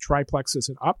 is triplexes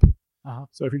and up.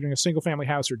 So if you're doing a single-family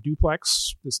house or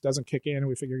duplex, this doesn't kick in, and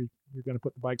we figure you're going to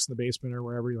put the bikes in the basement or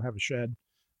wherever you'll have a shed.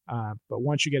 But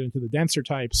once you get into the denser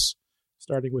types,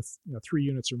 starting with 3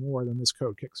 units or more, then this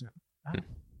code kicks in.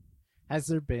 Has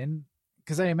there been?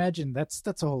 Because I imagine that's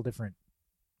a whole different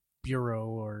bureau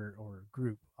or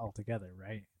group altogether,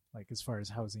 right? Like as far as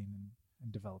housing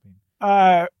and developing.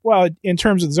 Well, in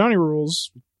terms of the zoning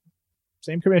rules,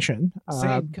 same commission.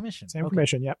 Same commission. Same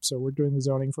commission. Yep. So we're doing the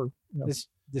zoning for this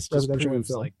just proves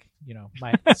infill.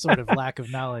 My sort of lack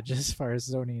of knowledge as far as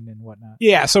zoning and whatnot.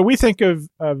 Yeah. So we think of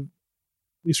at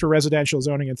least for residential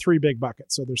zoning in 3 big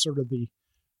buckets. So there's sort of the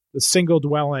single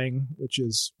dwelling, which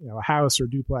is a house or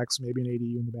duplex, maybe an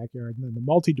ADU in the backyard, and then the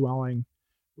multi-dwelling,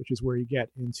 which is where you get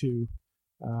into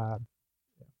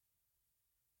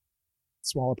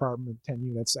small apartment, 10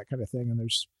 units, that kind of thing, and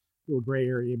there's a little gray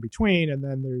area in between, and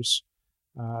then there's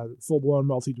full-blown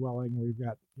multi-dwelling where you've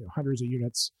got hundreds of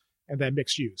units, and then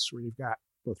mixed use where you've got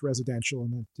both residential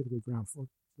and then typically ground floor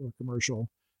commercial.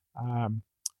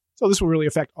 So this will really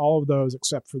affect all of those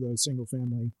except for those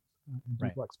single-family and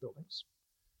duplex buildings.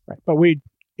 Right, but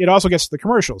it also gets to the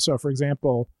commercial. So, for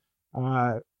example,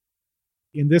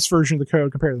 in this version of the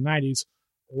code compared to the 90s,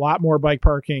 a lot more bike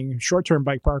parking, short-term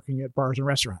bike parking at bars and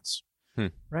restaurants.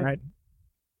 Right.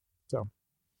 So,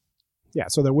 yeah.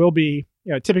 So there will be,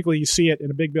 typically you see it in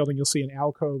a big building. You'll see an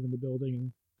alcove in the building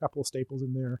and a couple of staples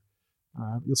in there.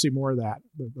 You'll see more of that.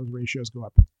 Those ratios go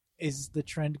up. Is the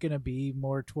trend going to be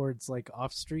more towards like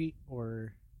off street,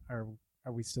 or are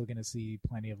we still going to see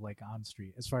plenty of like on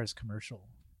street as far as commercial?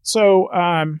 So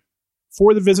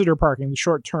for the visitor parking, the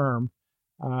short term,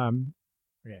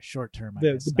 short term.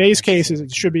 The base case is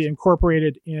it should be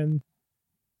incorporated in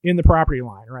the property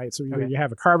line, right? So either you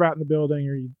have a carve out in the building,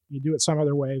 or you do it some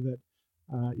other way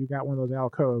that you've got one of those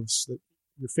alcoves that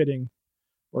you're fitting,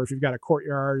 or if you've got a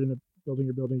courtyard in a building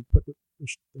you're building, you put the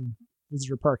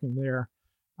visitor parking there.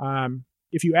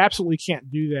 If you absolutely can't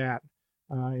do that,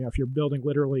 if your building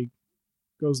literally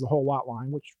goes the whole lot line,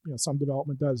 which some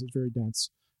development does, it's very dense.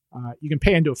 You can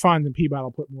pay into a fund, and PBOT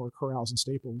will put more corrals and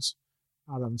staples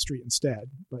out on the street instead.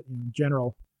 But in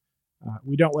general,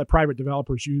 we don't let private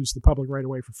developers use the public right of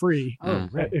way for free.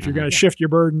 If you're going to shift your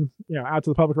burden, out to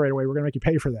the public right of way, we're going to make you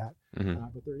pay for that.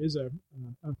 But there is a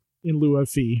in lieu of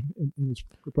fee in this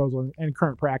proposal and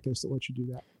current practice that lets you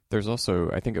do that. There's also,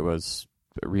 I think it was,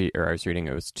 I was reading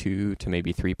it was 2 to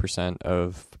maybe 3%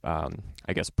 of,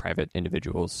 I guess, private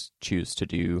individuals choose to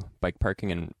do bike parking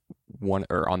in one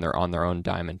or on their own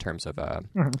dime in terms of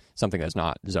something that's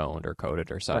not zoned or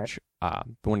coded or such. But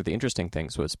one of the interesting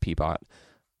things was PBOT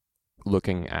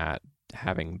looking at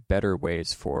having better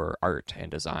ways for art and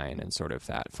design and sort of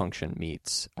that function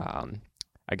meets,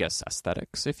 I guess,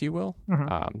 aesthetics, if you will.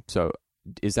 So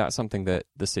is that something that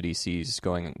the city sees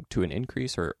going to an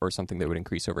increase or something that would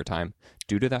increase over time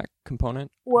due to that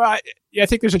component? Well, I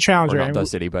think there's a challenge. Or not the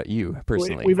city, but you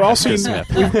personally. We've all seen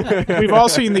we've all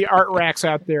seen the art racks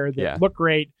out there that look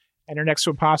great and are next to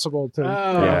impossible to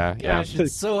gosh,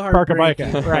 it's so park a bike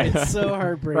heartbreaking. at. Right. It's so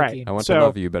heartbreaking. I want to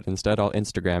love you, but instead I'll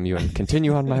Instagram you and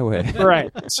continue on my way.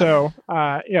 Right. So,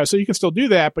 so you can still do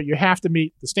that, but you have to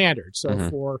meet the standards. So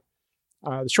for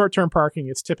the short-term parking,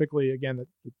 it's typically, again,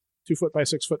 the 2 foot by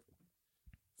 6 foot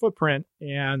footprint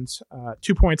and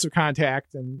 2 points of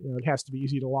contact, and it has to be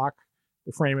easy to lock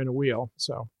the frame and a wheel.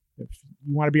 So if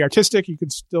you want to be artistic, you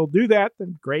can still do that.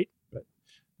 Then great, but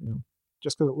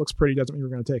just because it looks pretty doesn't mean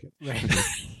we're going to take it.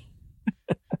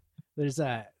 Right. There's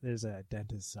a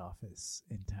dentist's office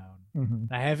in town.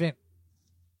 I haven't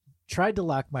tried to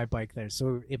lock my bike there,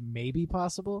 so it may be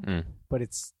possible, but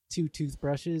it's 2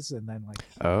 toothbrushes and then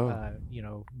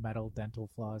metal dental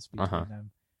floss between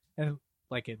them. And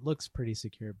it looks pretty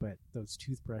secure, but those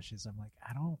toothbrushes, I'm like,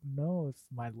 I don't know if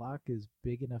my lock is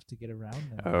big enough to get around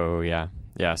them. Oh, yeah.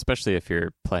 Yeah, especially if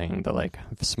you're playing the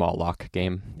small lock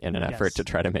game in an effort to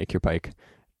try to make your bike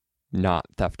not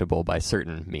theftable by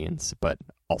certain means, but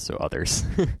also others.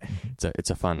 It's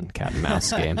a fun cat and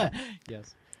mouse game.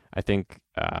 Yes. I think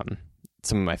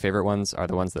some of my favorite ones are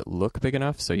the ones that look big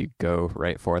enough, so you go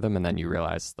right for them, and then you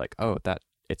realize, that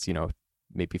it's,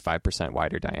 maybe 5%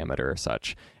 wider diameter or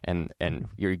such, and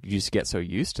you just get so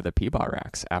used to the P-bar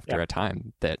racks after a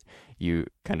time that you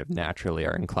kind of naturally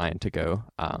are inclined to go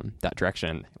that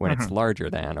direction. When it's larger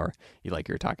than, or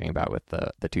you're talking about with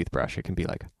the toothbrush, it can be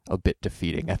a bit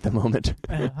defeating at the moment.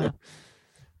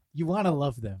 You want to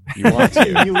love them. You want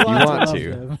to. You want to love to.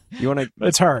 them. You want to.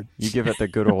 It's hard. You give it the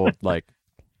good old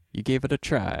you gave it a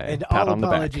try. And pat all on the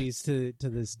back. apologies to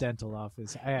this dental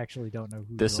office. I actually don't know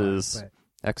who This you are, is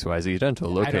but XYZ Dental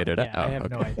located at. I have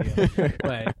no idea,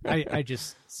 but I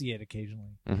just see it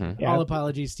occasionally. Mm-hmm. Yeah. All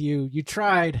apologies to you. You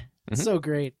tried. Mhm. So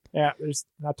great. Yeah, there's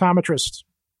an optometrist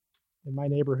in my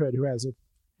neighborhood who has a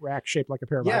rack shaped like a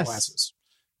pair of Yes. eyeglasses.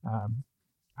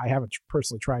 I haven't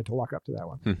personally tried to luck up to that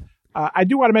one. Hmm. I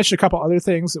do want to mention a couple other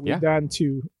things that we've Yeah. done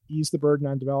to ease the burden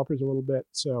on developers a little bit.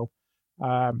 So,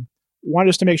 one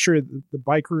is to make sure that the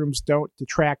bike rooms don't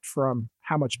detract from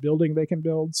how much building they can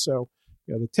build. So,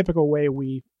 the typical way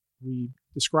we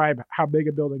describe how big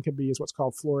a building can be is what's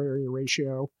called floor area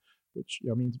ratio, which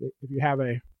means if you have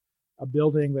a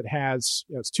building that has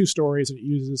it's 2 stories and it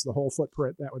uses the whole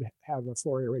footprint, that would have a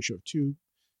floor area ratio of 2.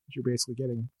 You're basically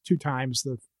getting 2 times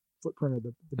the footprint of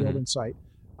the building site.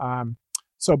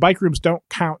 So bike rooms don't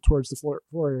count towards the floor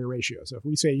area ratio. So if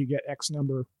we say you get X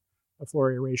number of floor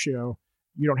area ratio,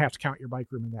 you don't have to count your bike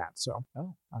room in that. So,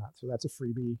 so that's a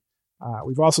freebie.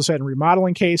 We've also said in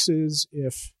remodeling cases,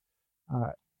 if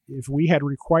we had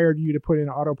required you to put in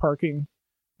auto parking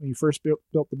when you first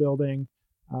built the building,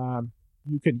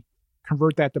 you can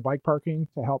convert that to bike parking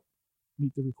to help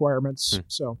meet the requirements.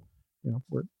 So,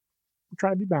 we're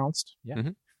trying to be balanced. Yeah.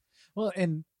 Mm-hmm. Well,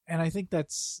 and I think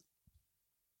that's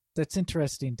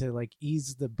interesting to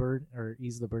ease the burden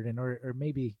or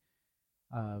maybe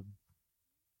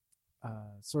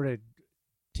sort of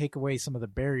take away some of the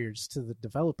barriers to the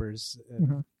developers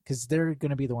because they're going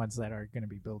to be the ones that are going to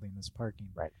be building this parking.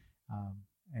 Right.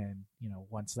 And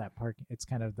once that parking, it's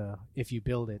kind of if you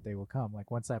build it, they will come.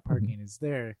 Once that parking is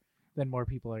there, then more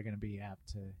people are going to be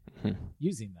apt to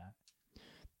using that.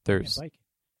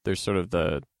 There's sort of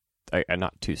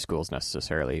not 2 schools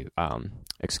necessarily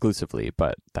exclusively,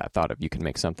 but that thought of you can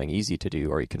make something easy to do,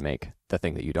 or you can make the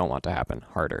thing that you don't want to happen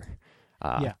harder.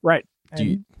 Right.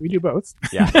 We do both.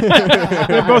 Yeah. We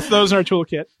have both of those in our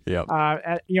toolkit. Yep.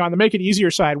 On the make it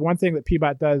easier side, one thing that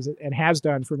PBOT does and has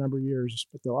done for a number of years,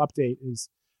 but they'll update, is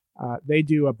they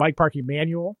do a bike parking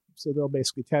manual. So they'll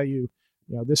basically tell you,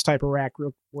 this type of rack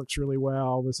works really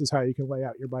well. This is how you can lay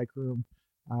out your bike room.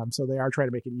 So they are trying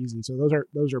to make it easy. So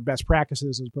those are best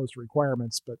practices as opposed to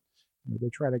requirements, but they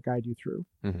try to guide you through.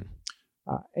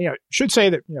 Mm-hmm. Should say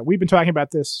that we've been talking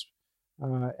about this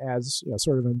as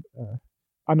sort of an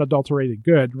unadulterated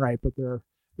good, right? But there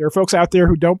are folks out there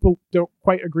who don't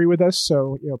quite agree with us.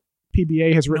 So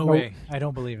PBA has written. No way. I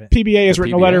don't believe it. PBA has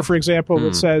written a letter, for example,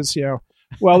 that says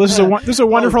well, this is a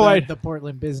wonderful idea. The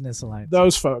Portland Business Alliance.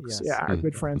 Those folks, yes. our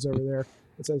good friends over there.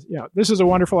 It says, this is a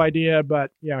wonderful idea,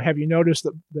 but have you noticed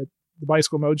that the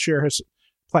bicycle mode share has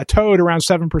plateaued around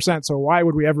 7%? So why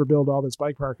would we ever build all this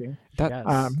bike parking?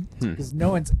 Because no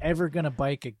one's ever gonna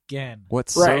bike again.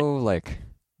 What's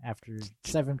after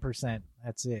 7%?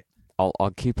 That's it.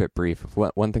 I'll keep it brief.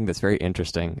 One thing that's very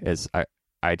interesting is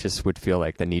I just would feel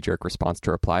like the knee-jerk response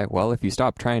to reply, well, if you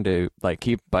stop trying to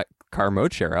keep car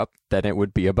mode share up, then it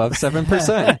would be above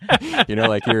 7%.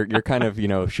 You're kind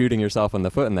of shooting yourself in the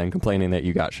foot and then complaining that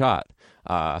you got shot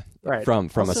from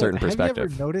also, a certain perspective.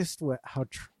 Have you ever noticed how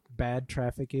bad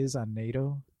traffic is on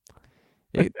NATO?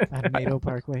 On NATO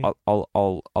Parkway.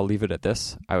 I'll leave it at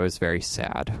this. I was very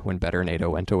sad when Better NATO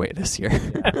went away this year.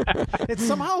 It's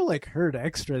somehow heard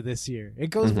extra this year. It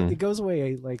goes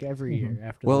away every year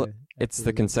after. Well, it's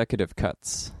the consecutive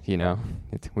cuts.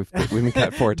 We've been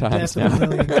cut 4 times now.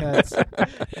 Cuts.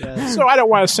 So I don't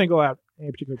want to single out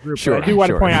any particular group. Sure, but I do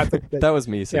want to point out that was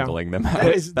me singling them out.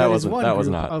 That was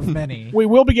not of many. We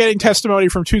will be getting testimony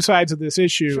from 2 sides of this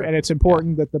issue, and it's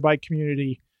important that the bike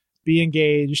community be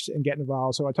engaged and get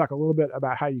involved. So I talk a little bit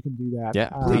about how you can do that. Yeah,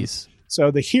 please. So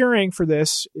the hearing for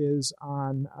this is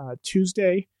on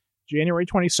Tuesday, January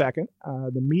 22nd.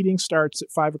 The meeting starts at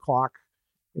 5 o'clock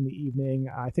in the evening.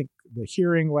 I think the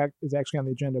hearing is actually on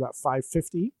the agenda about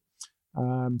 5:50.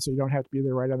 So you don't have to be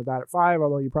there right on the dot at 5,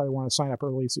 although you probably want to sign up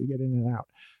early so you get in and out.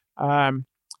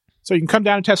 So you can come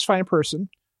down and testify in person.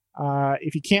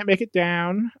 If you can't make it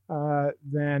down,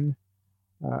 then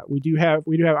we do have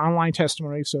online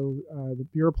testimony. So the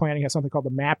Bureau of Planning has something called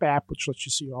the MAP app, which lets you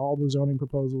see all the zoning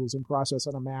proposals in process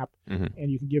on a map,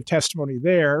 and you can give testimony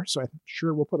there. So I'm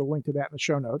sure we'll put a link to that in the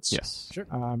show notes. Yes, sure.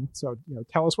 So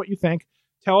tell us what you think.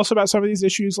 Tell us about some of these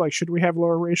issues, like should we have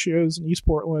lower ratios in East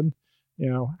Portland?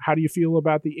 How do you feel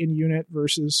about the in-unit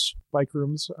versus bike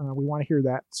rooms? We want to hear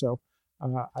that. So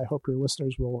I hope your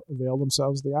listeners will avail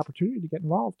themselves of the opportunity to get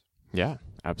involved. Yeah,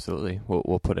 absolutely.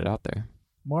 We'll put it out there.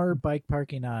 More bike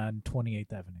parking on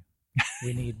 28th Avenue.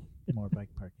 We need more bike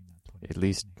parking on 28th At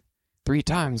least 3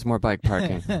 times more bike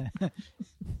parking.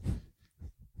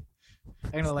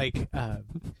 I'm gonna like.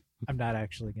 I'm not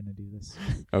actually gonna do this.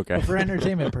 Okay. But for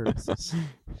entertainment purposes.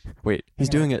 Wait, he's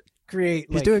doing it. Create.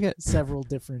 He's like, doing it. Several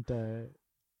different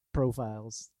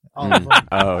profiles. All of them.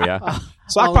 Oh yeah.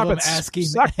 Sock all of them puppets. asking.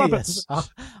 Sock puppets. Yes,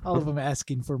 all of them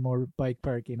asking for more bike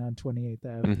parking on 28th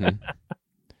Avenue. Mhm.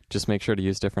 Just make sure to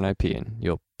use different IP, and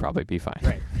you'll probably be fine.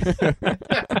 Right.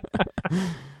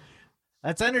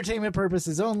 That's entertainment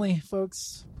purposes only,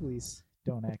 folks. Please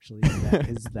don't actually do that,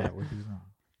 because that would be wrong.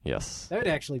 Yes. That would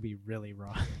actually be really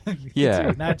wrong.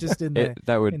 Yeah. Not just in the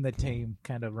That would. in the tame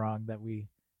kind of wrong that we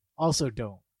also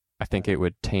don't. I think it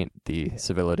would taint the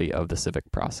civility of the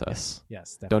civic process.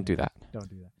 Yes. Don't do that. Don't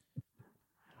do that.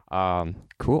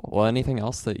 Cool. Well, anything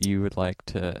else that you would like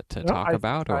to talk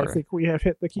about, or I think we have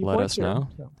hit the key let points us here. know?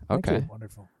 So, thank Okay. you.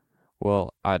 Wonderful.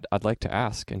 Well, I'd like to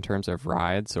ask, in terms of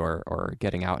rides or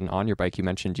getting out and on your bike, you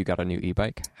mentioned you got a new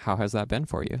e-bike. How has that been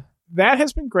for you? That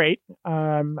has been great.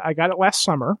 I got it last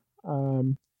summer.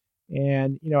 And,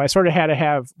 I sort of had to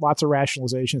have lots of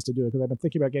rationalizations to do it, because I've been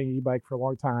thinking about getting an e-bike for a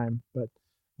long time. But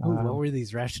What were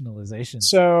these rationalizations?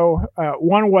 So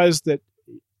one was that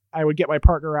I would get my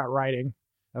partner out riding,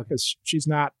 because she's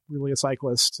not really a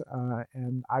cyclist.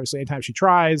 And obviously, anytime she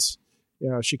tries,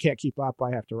 she can't keep up.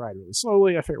 I have to ride really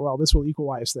slowly. I figured, well, this will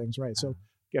equalize things, right? So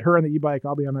get her on the e-bike.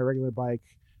 I'll be on my regular bike.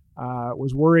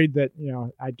 Was worried that,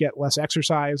 I'd get less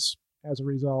exercise as a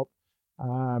result.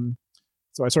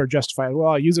 So I sort of justified,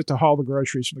 well, I use it to haul the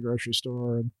groceries from the grocery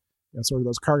store, and sort of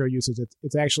those cargo uses.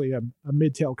 It's actually a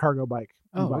mid-tail cargo bike,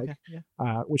 e-bike, okay.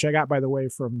 Yeah. which I got, by the way,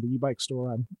 from the e-bike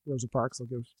store on Rosa Parks. I'll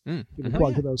give a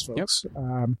plug to those folks.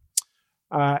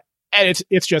 And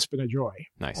it's just been a joy.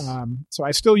 Nice. So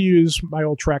I still use my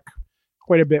old Trek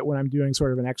quite a bit when I'm doing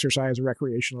sort of an exercise or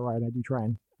recreational ride. I do try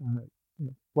and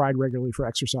ride regularly for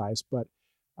exercise. But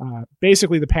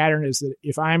basically the pattern is that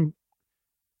if I'm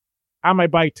on my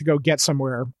bike to go get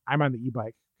somewhere, I'm on the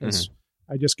e-bike, because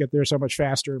I just get there so much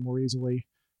faster and more easily.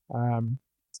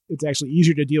 It's actually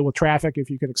easier to deal with traffic if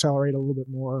you can accelerate a little bit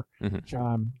more. Give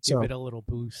it a little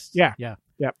boost. Yeah. Yeah.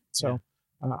 Yep. So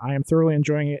I am thoroughly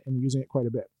enjoying it and using it quite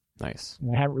a bit. Nice.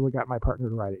 And I haven't really got my partner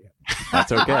to ride it yet.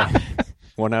 That's okay.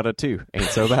 1 out of 2 ain't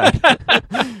so bad.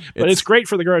 But it's great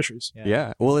for the groceries.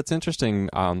 Yeah. Well, it's interesting.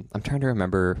 I'm trying to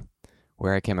remember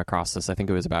where I came across this. I think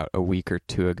it was about a week or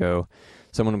 2 ago.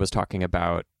 Someone was talking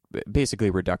about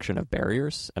basically reduction of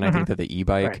barriers. And I think that the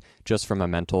e-bike, just from a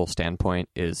mental standpoint,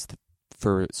 is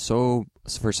for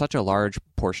such a large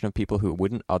portion of people who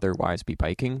wouldn't otherwise be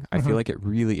biking, I feel like it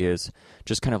really is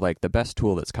just kind of like the best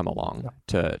tool that's come along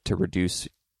to reduce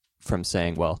from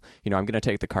saying, well, I'm going to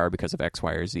take the car because of X,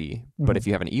 Y, or Z. But if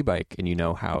you have an e-bike and you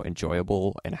know how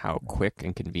enjoyable and how quick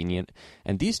and convenient,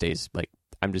 and these days, like,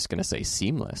 I'm just going to say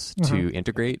seamless to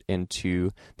integrate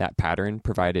into that pattern,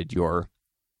 provided you're,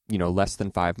 less than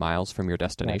 5 miles from your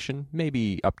destination,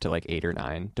 maybe up to like 8 or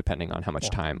 9, depending on how much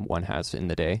time one has in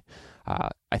the day.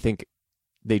 I think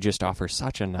they just offer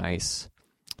such a nice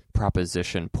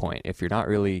proposition point. If you're not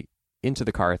really into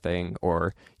the car thing,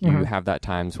 or you have that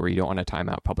times where you don't want to time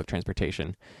out public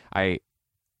transportation, I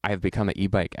have become an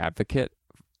e-bike advocate,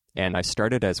 and I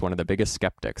started as one of the biggest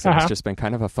skeptics. And it's just been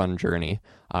kind of a fun journey.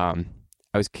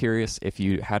 I was curious if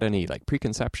you had any like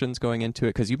preconceptions going into it,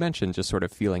 because you mentioned just sort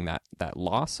of feeling that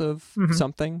loss of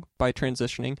something by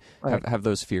transitioning. Right. Have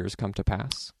those fears come to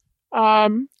pass?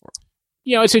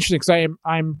 It's interesting, because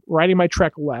I'm riding my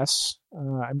Trek less.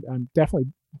 I'm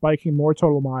definitely biking more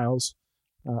total miles.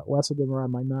 Less of them are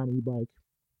on my non-e-bike.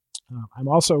 I'm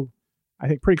also, I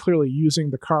think, pretty clearly using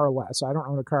the car less. I don't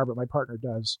own a car, but my partner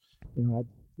does. I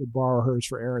would borrow hers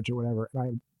for errands or whatever, and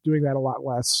I'm doing that a lot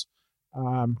less.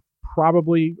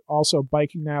 Probably also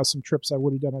biking now some trips I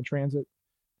would have done on transit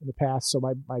in the past. So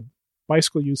my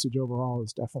bicycle usage overall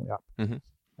is definitely up.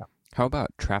 Yeah. How about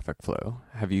traffic flow?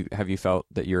 Have you felt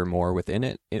that you're more within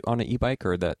it on an e-bike,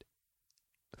 or that?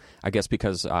 I guess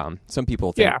because some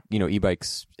people think,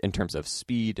 e-bikes in terms of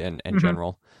speed and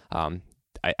general.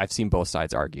 I've seen both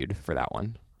sides argued for that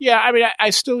one. Yeah, I mean, I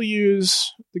still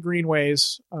use the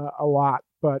greenways a lot,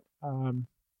 but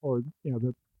or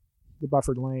the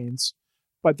buffered lanes.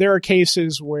 But there are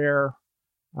cases where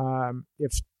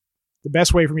if the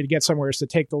best way for me to get somewhere is to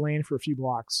take the lane for a few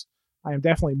blocks, I am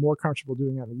definitely more comfortable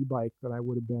doing it on the e-bike than I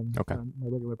would have been on my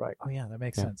regular bike. Oh yeah, that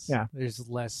makes sense. Yeah, there's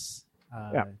less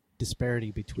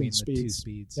disparity between the two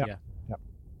speeds. Yep.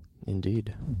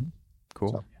 Indeed.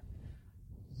 Cool. So,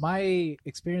 my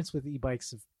experience with e-bikes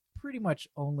have pretty much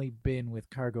only been with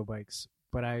cargo bikes,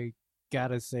 but I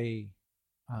gotta say,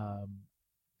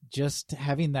 just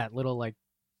having that little like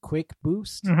quick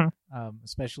boost,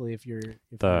 especially if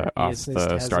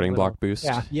the starting block boost,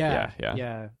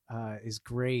 is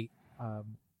great.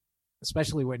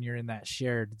 especially when you're in that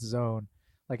shared zone.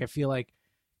 Like I feel like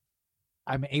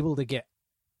I'm able to get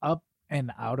up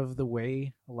and out of the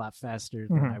way a lot faster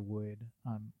than I would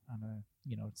on a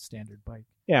standard bike.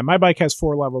 Yeah, my bike has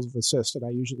 4 levels of assist, and I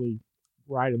usually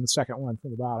ride in the second one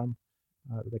from the bottom.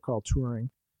 They call touring.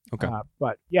 Okay.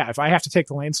 But yeah, if I have to take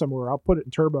the lane somewhere, I'll put it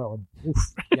in turbo and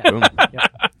oof. Yeah. Boom.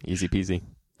 Easy peasy.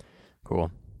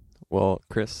 Cool. Well,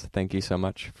 Chris, thank you so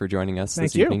much for joining us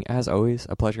this evening. As always,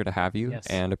 a pleasure to have you,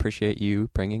 and appreciate you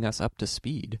bringing us up to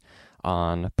speed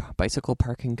on bicycle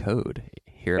parking code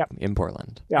here in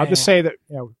Portland. Yeah, I'll just say that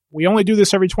we only do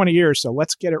this every 20 years, so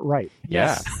let's get it right.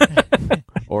 Yeah.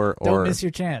 or don't miss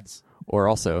your chance. Or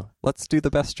also, let's do the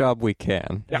best job we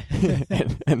can. Yeah.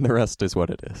 and the rest is what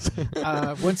it is.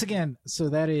 Once again, so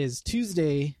that is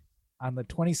Tuesday on the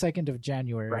 22nd of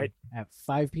January at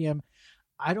 5 p.m.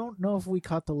 I don't know if we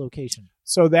caught the location.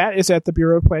 So that is at the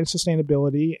Bureau of Plant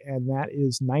Sustainability, and that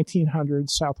is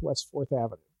 1900 Southwest 4th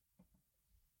Avenue.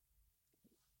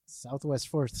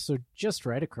 Southwest 4th, so just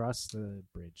right across the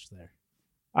bridge there.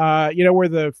 Where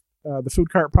the food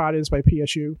cart pod is by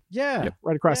PSU? Yeah. Yep,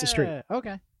 right across the street.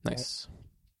 Okay. Nice.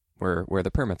 Where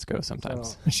the permits go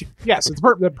sometimes. So, yes,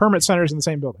 the permit center is in the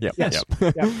same building. Yep. Yes.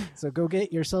 Yep. So go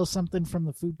get yourself something from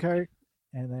the food cart,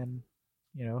 and then,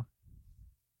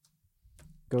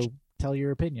 go tell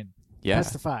your opinion. Yeah.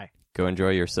 Testify. Go enjoy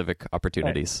your civic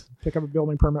opportunities. Right. Pick up a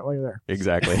building permit while you're there.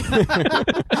 Exactly.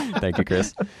 Thank you,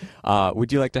 Chris.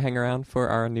 Would you like to hang around for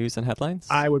our news and headlines?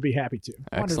 I would be happy to.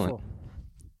 Excellent. Wonderful.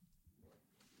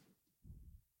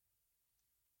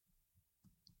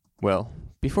 Well,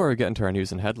 before we get into our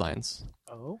news and headlines,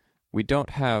 we don't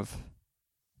have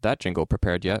that jingle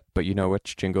prepared yet, but you know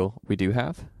which jingle we do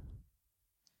have?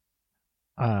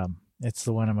 It's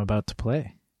the one I'm about to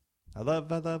play. I love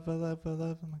my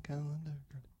calendar.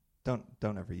 Don't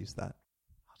ever use that.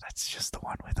 That's just the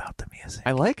one without the music.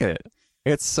 I like it.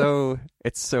 It's so raw.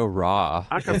 It's so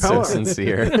Acapella.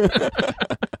 sincere.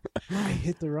 I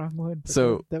hit the wrong one.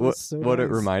 So that was so what it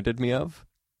nice. reminded me of,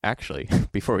 actually,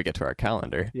 before we get to our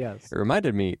calendar, Yes. it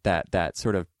reminded me that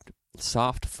sort of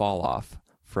soft fall off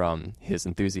from his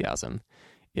enthusiasm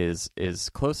is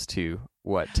close to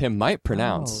what Tim might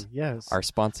pronounce our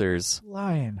sponsors.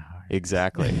 Lionheart.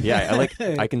 Exactly. Yeah,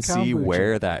 I can see Kombucha.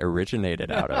 where that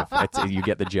originated out of. You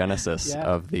get the genesis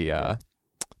of the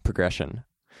progression.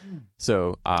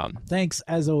 So, thanks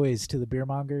as always to the beer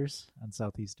mongers on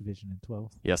Southeast Division and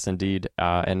 12th. yes, indeed.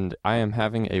 And I am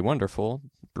having a wonderful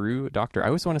Brew Doctor. I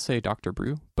always want to say Dr.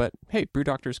 Brew, but hey, Brew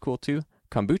Doctor is cool too.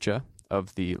 Kombucha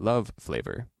of the love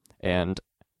flavor. And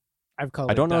I've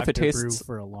called I don't it know if it Dr. Brew tastes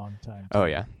for a long time. oh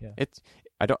yeah. Yeah.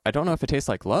 I don't know if it tastes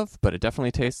like love, but it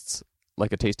definitely tastes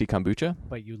like a tasty kombucha.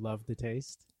 But you love the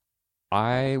taste?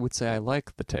 I would say I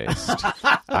like the taste.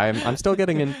 I'm still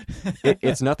getting in.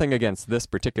 It's nothing against this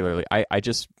particularly. I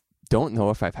just don't know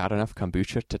if I've had enough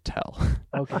kombucha to tell.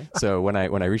 Okay. So when I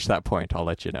reach that point, I'll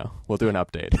let you know. We'll do an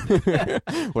update.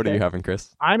 What are you having,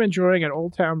 Chris? I'm enjoying an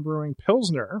Old Town Brewing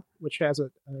Pilsner, which has a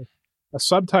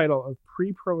subtitle of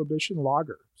Pre-Prohibition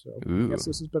Lager. So Ooh. I guess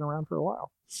this has been around for a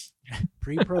while.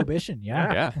 Pre-prohibition,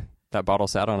 yeah. Yeah, that bottle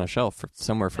sat on a shelf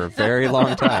somewhere for a very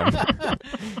long time.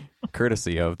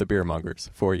 Courtesy of the beer mongers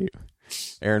for you.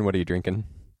 Aaron, what are you drinking?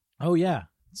 Oh, yeah.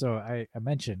 So I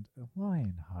mentioned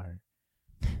Lionheart.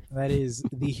 That is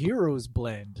the Heroes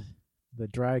Blend, the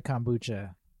dry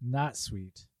kombucha. Not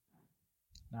sweet,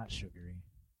 not sugary.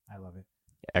 I love it.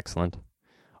 Excellent.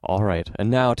 All right, and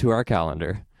now to our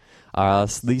calendar.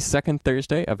 The second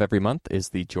Thursday of every month is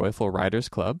the Joyful Riders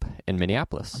Club in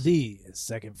Minneapolis. The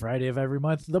second Friday of every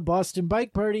month, the Boston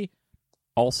Bike Party.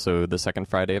 Also, the second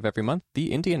Friday of every month,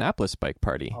 the Indianapolis Bike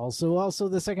Party. Also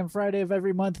the second Friday of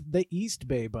every month, the East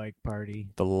Bay Bike Party.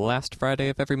 The last Friday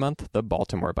of every month, the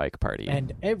Baltimore Bike Party.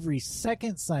 And every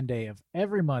second Sunday of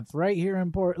every month, right here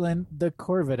in Portland, the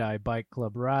Corvidae Bike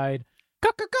Club Ride.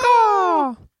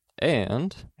 Caw-caw-caw!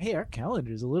 And Hey, our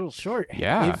calendar's a little short.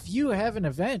 Yeah. If you have an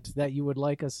event that you would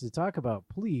like us to talk about,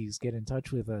 please get in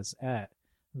touch with us at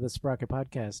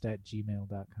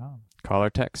thesprocketpodcast@gmail.com. call or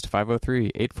text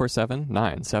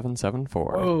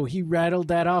 503-847-9774. Oh, he rattled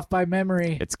that off by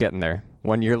memory. It's getting there.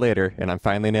 1 year later, and I'm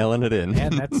finally nailing it in.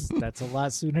 Man, that's a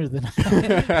lot sooner than I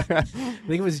think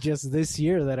it was just this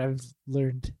year that I've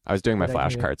learned. I was doing my But I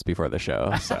knew it. flashcards before the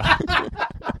show. So.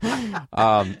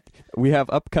 We have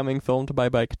upcoming Filmed by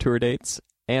Bike tour dates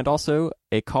and also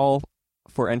a call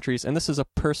for entries. And this is a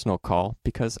personal call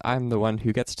because I'm the one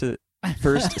who gets to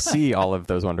first see all of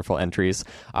those wonderful entries.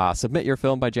 Submit your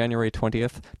film by January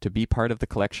 20th to be part of the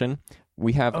collection.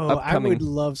 We have upcoming... I would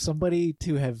love somebody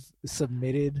to have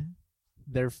submitted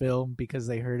their film because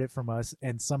they heard it from us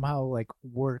and somehow like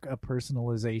work a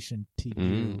personalization to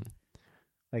you.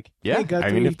 Like, Yeah, hey, Guthrie,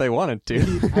 I mean, if they wanted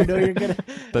to. I know you're gonna.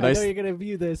 The nice- I know you're gonna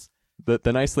view this.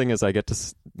 The nice thing is I get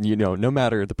to, no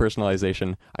matter the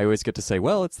personalization, I always get to say,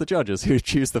 well, it's the judges who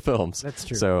choose the films. That's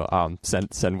true. So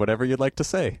send whatever you'd like to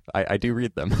say. I do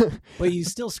read them. But you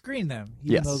still screen them,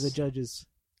 even Yes. though the judges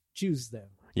choose them.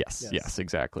 Yes,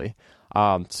 exactly.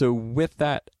 So with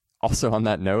that, also on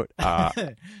that note,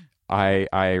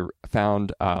 I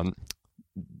found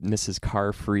Mrs.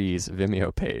 Carfree's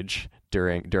Vimeo page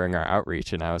during our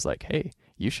outreach, and I was like, hey,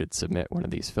 you should submit one of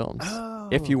these films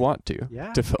if you want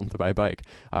to film by bike.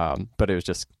 But it was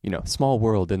just, small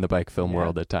world in the bike film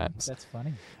world at times. That's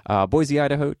funny. Boise,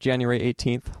 Idaho, January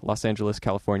 18th. Los Angeles,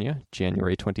 California,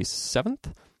 January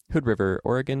 27th. Hood River,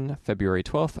 Oregon, February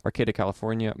 12th. Arcata,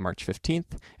 California, March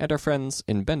 15th. And our friends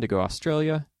in Bendigo,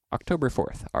 Australia, October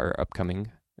 4th, our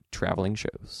upcoming traveling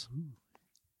shows.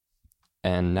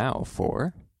 And now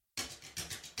for...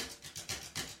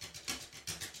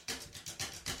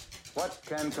 What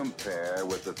can compare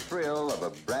with the thrill of a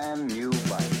brand new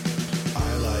bike?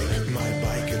 I like my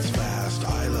bike, it's fast.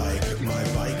 I like my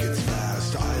bike, it's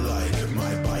fast. I like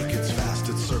my bike, it's fast.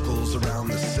 It circles around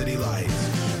the city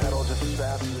lights. Pedal just as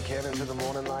fast as we can into the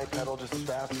morning light. Pedal just as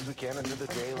fast as we can into the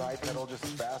daylight. Pedal just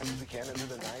as fast as we can into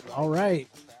the night light. All right.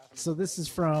 So this is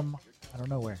from, I don't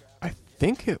know where. I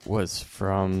think it was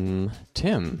from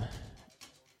Tim.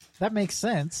 That makes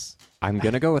sense. I'm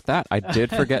going to go with that. I did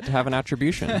forget to have an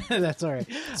attribution. That's all right.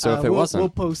 So if it wasn't...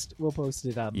 We'll post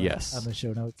it on the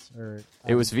show notes. Or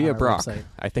it was via on our Brock, website.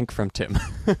 I think from Tim.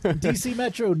 DC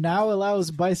Metro now allows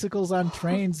bicycles on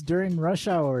trains during rush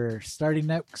hour. Starting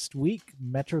next week,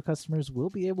 Metro customers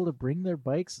will be able to bring their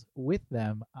bikes with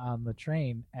them on the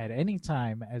train at any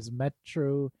time as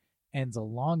Metro ends a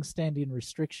long-standing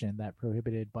restriction that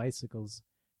prohibited bicycles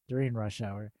during rush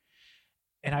hour.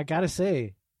 And I gotta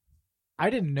say, I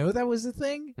didn't know that was a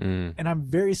thing, and I'm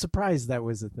very surprised that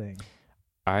was a thing.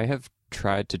 I have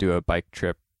tried to do a bike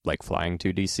trip, like flying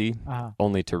to DC,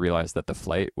 only to realize that the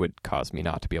flight would cause me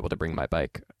not to be able to bring my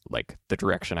bike, like, the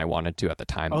direction I wanted to at the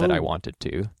time that I wanted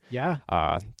to. Yeah.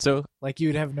 So... Like,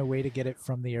 you'd have no way to get it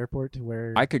from the airport to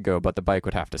where... I could go, but the bike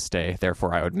would have to stay.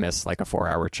 Therefore, I would miss, like, a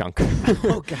 4-hour chunk.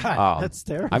 Oh, God. That's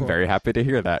terrible. I'm very happy to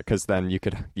hear that, because then you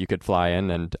could fly in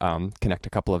and connect a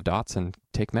couple of dots and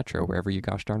take Metro wherever you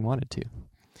gosh darn wanted to.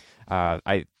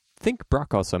 I think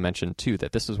Brock also mentioned, too,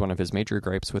 that this was one of his major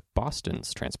gripes with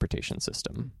Boston's transportation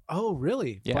system. Oh,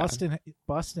 really? Yeah.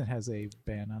 Boston has a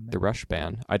ban on there. The rush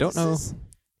ban. I don't know.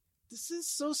 This is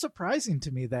so surprising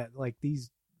to me that, like,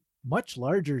 these much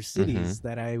larger cities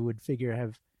that I would figure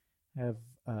have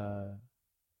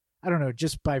I don't know,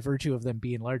 just by virtue of them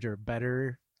being larger,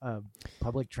 better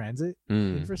public transit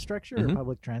infrastructure or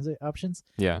public transit options,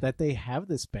 that they have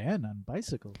this ban on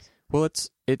bicycles. Well,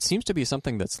 it seems to be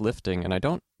something that's lifting, and I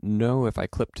don't know if I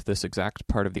clipped this exact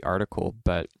part of the article,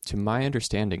 but to my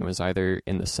understanding, it was either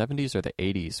in the 70s or the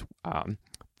 80s,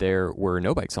 there were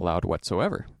no bikes allowed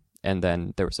whatsoever. And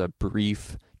then there was a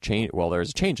brief change. Well, there was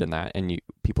a change in that, and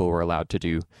people were allowed to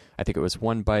do, I think it was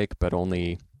one bike, but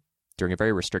only during a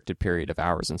very restricted period of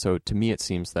hours. And so to me, it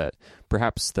seems that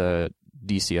perhaps the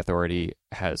DC authority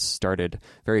has started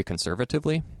very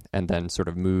conservatively and then sort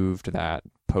of moved that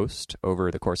post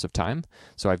over the course of time.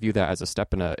 So I view that as a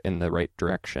step in the right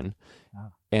direction.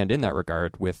 Wow. And in that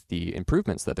regard, with the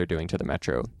improvements that they're doing to the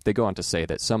Metro, they go on to say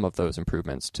that some of those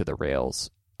improvements to the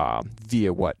rails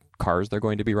via what cars they're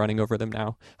going to be running over them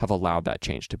now have allowed that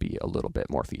change to be a little bit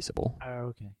more feasible.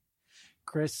 Okay.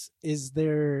 Chris, is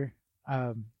there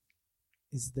a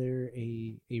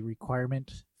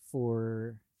requirement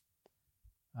for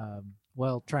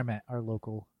TriMet, our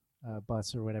local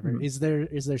bus or whatever, is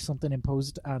there something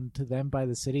imposed onto them by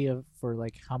the city for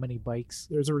like how many bikes?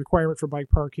 There's a requirement for bike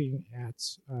parking at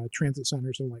transit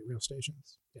centers and light rail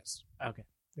stations. Yes. Okay.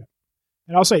 Yeah.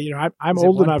 And I'll say, I'm is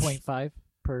old it enough. 1.5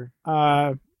 per.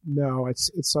 No,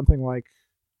 it's something like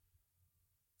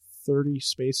 30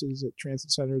 spaces at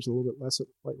transit centers, a little bit less at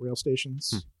light rail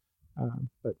stations.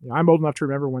 But I'm old enough to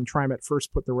remember when TriMet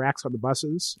first put the racks on the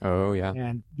buses. Oh, yeah.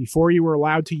 And before you were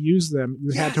allowed to use them,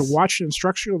 you had to watch an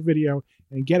instructional video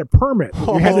and get a permit that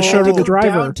you had to show to the driver.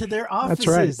 Down to their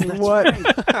offices. That's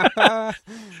right. Right.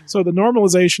 So the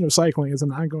normalization of cycling is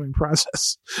an ongoing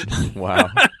process. Wow.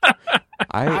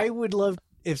 I would love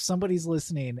if somebody's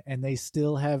listening and they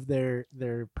still have their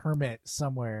permit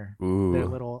somewhere. Ooh. Their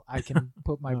little, I can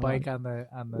put my bike on the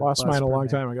lost bus mine a long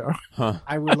permit. time ago. Huh.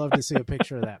 I would love to see a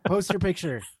picture of that. Post your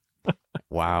picture.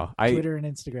 Wow. Twitter and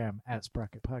Instagram at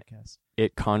Sprocket Podcast.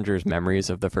 It conjures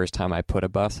memories of the first time I put a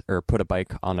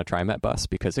bike on a TriMet bus,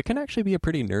 because it can actually be a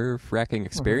pretty nerve-wracking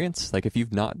experience. Like if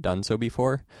you've not done so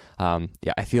before, I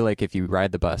feel like if you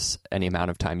ride the bus any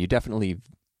amount of time, you definitely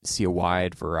see a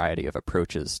wide variety of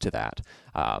approaches to that.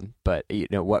 But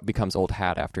what becomes old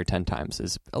hat after 10 times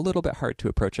is a little bit hard to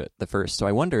approach it the first. So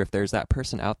I wonder if there's that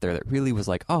person out there that really was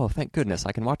like, oh, thank goodness,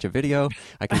 I can watch a video,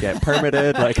 I can get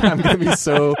permitted, like I'm going to be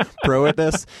so pro at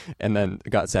this, and then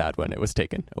got sad when it was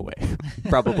taken away.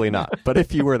 Probably not. But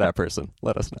if you were that person,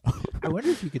 let us know. I wonder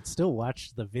if you could still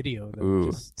watch the video.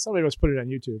 Ooh. Somebody must put it on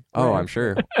YouTube. Oh, I'm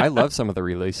sure. I love some of the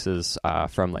releases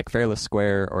from like Fairless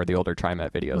Square or the older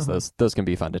TriMet videos. Those can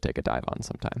be fun to take a dive on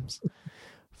sometimes.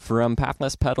 From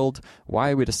Pathless Pedaled,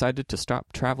 Why We Decided to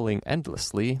Stop Traveling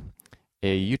Endlessly,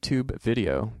 a YouTube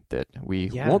video that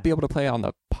we won't be able to play on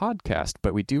the podcast,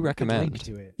 but we do recommend. Link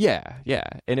to it. Yeah.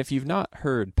 And if you've not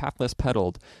heard, Pathless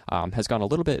Pedaled has gone a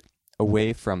little bit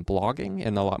away from blogging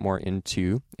and a lot more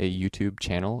into a YouTube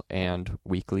channel and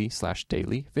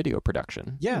weekly/daily video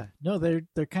production. Yeah, no,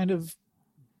 they're kind of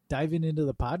diving into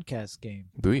the podcast game.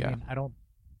 Booyah. I mean, I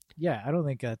don't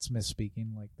think that's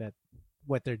misspeaking. Like that,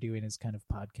 what they're doing is kind of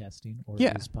podcasting or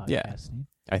is podcasting.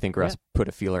 Yeah. I think Russ put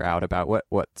a feeler out about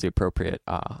what's the appropriate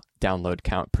download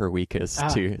count per week is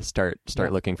to start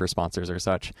looking for sponsors or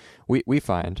such. We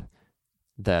find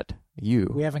that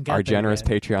our generous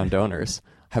Patreon donors,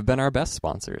 have been our best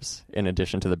sponsors in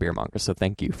addition to the Beer Mongers. So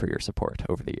thank you for your support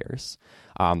over the years.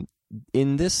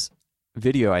 In this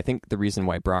video, I think the reason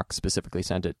why Brock specifically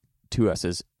sent it to us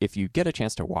is if you get a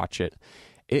chance to watch it,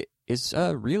 it is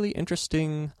a really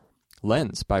interesting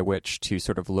lens by which to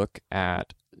sort of look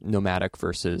at nomadic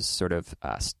versus sort of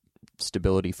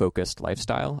stability-focused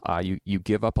lifestyle. You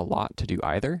give up a lot to do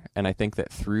either, and I think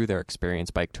that through their experience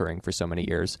bike touring for so many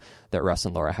years, that Russ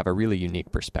and Laura have a really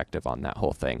unique perspective on that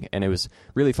whole thing. And it was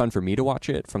really fun for me to watch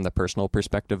it from the personal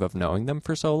perspective of knowing them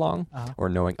for so long, or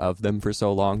knowing of them for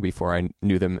so long before I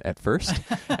knew them at first.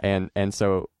 and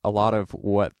so a lot of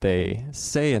what they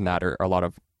say in that are a lot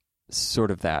of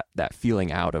sort of that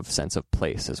feeling out of sense of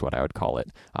place is what I would call it.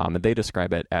 And they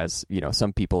describe it as,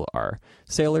 some people are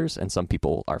sailors and some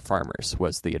people are farmers,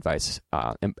 was the advice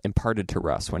imparted to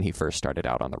Russ when he first started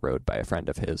out on the road by a friend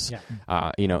of his.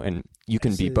 Yeah. And you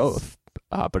can be both,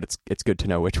 but it's good to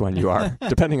know which one you are,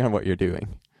 depending on what you're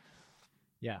doing.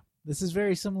 Yeah. This is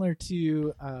very similar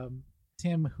to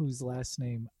Tim, whose last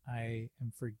name I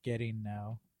am forgetting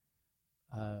now.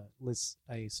 Liz,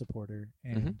 a supporter,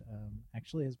 and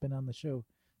actually has been on the show.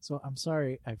 So I'm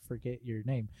sorry I forget your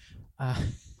name,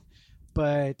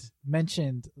 but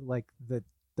mentioned like the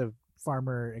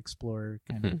farmer explorer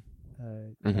kind of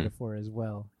metaphor as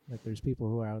well. That there's people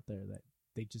who are out there that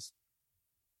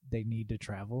they need to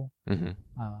travel.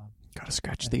 Gotta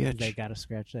scratch the itch. They gotta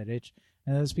scratch that itch,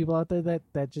 and there's people out there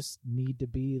that just need to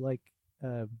be like.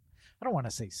 I don't want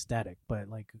to say static, but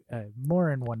like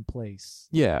more in one place.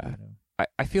 Yeah.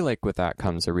 I feel like with that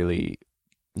comes a really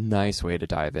nice way to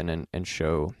dive in and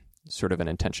show sort of an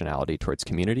intentionality towards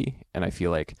community. And I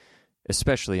feel like,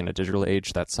 especially in a digital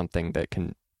age, that's something that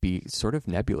can be sort of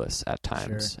nebulous at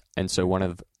times. Sure. And so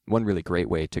one really great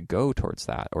way to go towards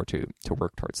that or to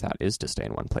work towards that is to stay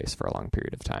in one place for a long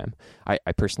period of time. I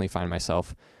personally find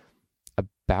myself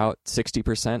about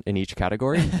 60% in each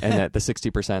category, and that the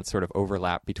 60% sort of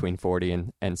overlap between 40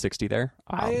 and 60 there.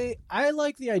 I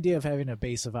like the idea of having a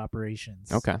base of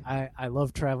operations. Okay. I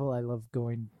love travel. I love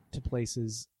going to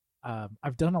places.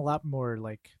 I've done a lot more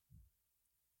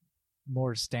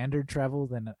more standard travel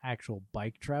than actual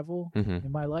bike travel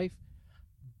in my life.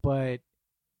 But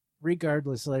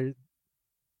regardless,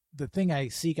 the thing I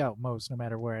seek out most, no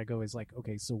matter where I go, is like,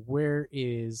 okay, so where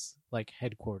is like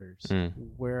headquarters?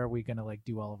 Where are we going to like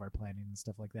do all of our planning and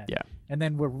stuff like that? Yeah. And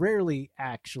then we're rarely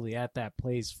actually at that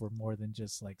place for more than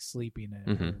just like sleeping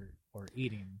or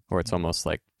eating. Or it's almost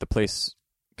like the place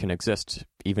can exist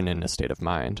even in a state of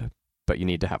mind, but you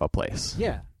need to have a place.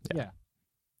 Yeah.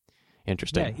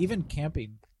 Interesting. Yeah, even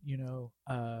camping, you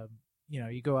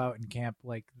go out and camp,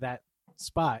 like that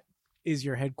spot is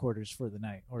your headquarters for the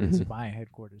night, or it's my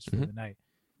headquarters for the night.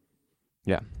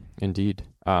 Yeah, indeed.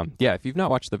 If you've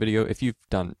not watched the video, if you've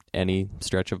done any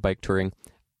stretch of bike touring,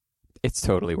 it's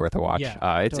totally worth a watch.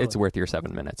 Yeah, it's worth your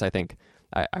 7 minutes. I think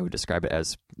I would describe it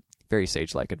as very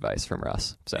sage-like advice from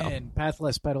Russ. So. And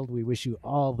Pathless Pedaled, we wish you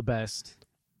all the best.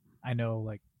 I know,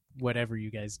 like, whatever you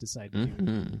guys decide to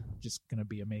do, just going to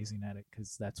be amazing at it,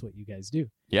 because that's what you guys do.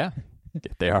 Yeah.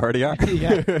 They already are.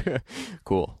 Yeah.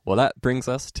 Cool. Well, that brings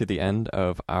us to the end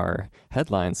of our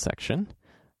headlines section.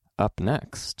 Up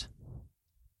next,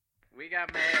 we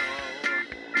got mail.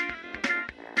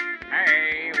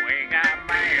 Hey, we got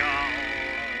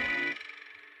mail.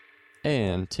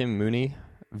 And Tim Mooney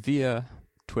via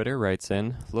Twitter writes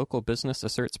in, local business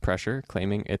asserts pressure,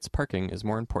 claiming its parking is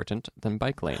more important than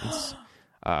bike lanes.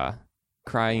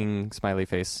 Crying smiley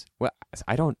face. Well,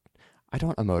 I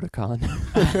don't emoticon.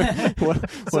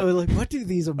 So like, what do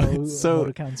these So-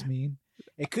 emoticons mean?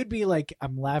 It could be like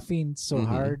I'm laughing so Mhm.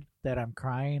 hard that I'm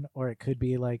crying, or it could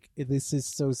be like this is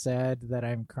so sad that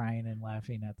I'm crying and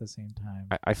laughing at the same time.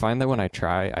 I find that when I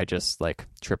try, I just like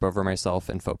trip over myself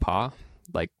and faux pas.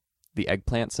 Like the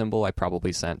eggplant symbol, I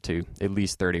probably sent to at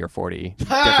least 30 or 40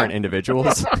 different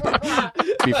individuals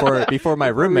before my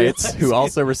roommates, who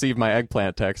also received my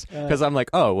eggplant text. Because I'm like,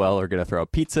 oh, well, we're going to throw a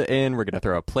pizza in, we're going to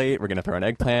throw a plate, we're going to throw an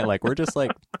eggplant. Like, we're just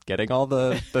like getting all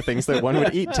the things that one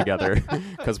would eat together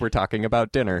because we're talking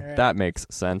about dinner. Right. That makes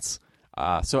sense.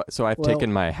 So I've Well,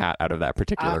 taken my hat out of that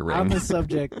particular ring. On the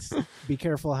subject, be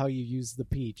careful how you use the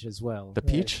peach as well. The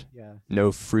peach? Yeah.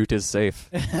 No fruit is safe,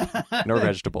 nor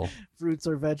vegetable. Fruits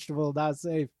or vegetable not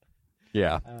safe.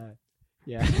 Yeah.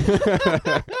 Yeah.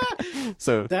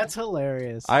 So That's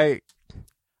hilarious.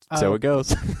 so it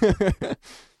goes.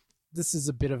 This is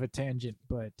a bit of a tangent,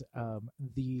 but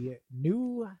the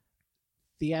new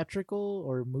theatrical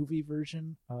or movie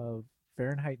version of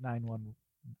Fahrenheit 911,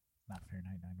 not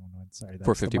Fahrenheit 911, sorry, that's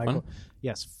 451?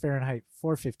 Yes, Fahrenheit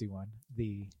 451,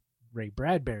 the Ray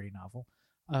Bradbury novel,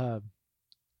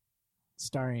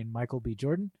 starring Michael B.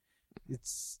 Jordan.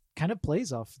 It's kind of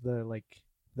plays off the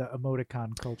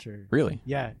emoticon culture. Really?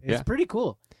 Yeah, it's Yeah. pretty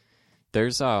cool.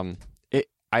 There's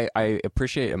I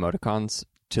appreciate emoticons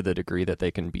to the degree that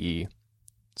they can be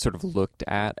sort of looked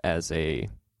at as a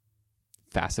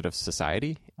facet of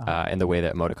society, and the way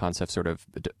that emoticons have sort of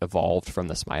evolved from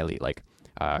the smiley, like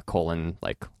colon,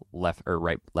 like left or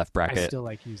right left bracket. I still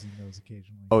like using those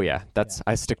occasionally. Oh yeah,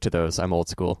 I stick to those. I'm old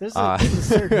school. There's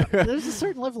a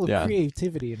certain level of Yeah.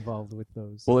 creativity involved with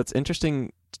those. Well, it's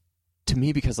interesting to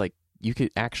me because like you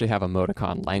could actually have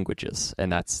emoticon languages,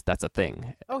 and that's a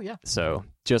thing. Oh yeah. So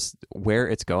just where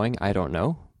it's going, I don't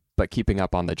know. But keeping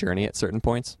up on the journey at certain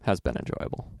points has been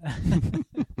enjoyable.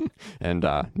 And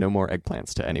no more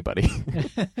eggplants to anybody.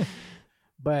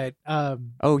 But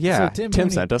Oh yeah, so Tim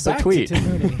Mooney, sent us a back to tweet. Tim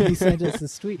Mooney. He sent us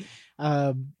this tweet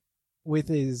with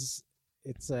his.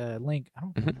 It's a link. I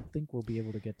don't think we'll be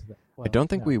able to get to that. Well, I don't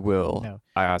think no, we will.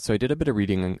 No. So I did a bit of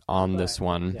reading on this But,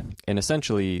 one, yeah. and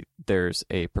essentially there's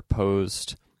a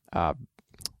proposed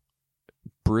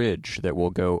bridge that will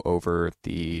go over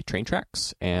the train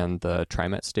tracks and the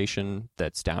TriMet station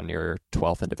that's down near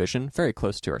 12th and Division, very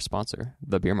close to our sponsor,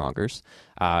 the Beer Mongers.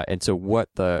 And so what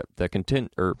the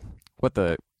content or what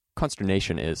the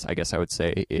consternation is, I guess I would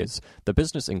say, is the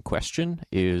business in question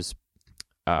is,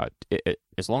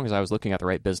 as long as I was looking at the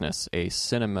right business, a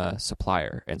cinema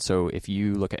supplier. And so if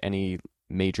you look at any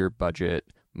major budget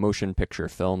motion picture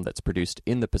film that's produced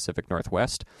in the Pacific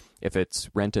Northwest, if it's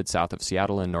rented south of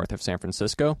Seattle and north of San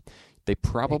Francisco, they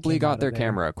probably came out got of their there.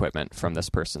 camera equipment from this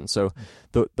person. So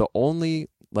the only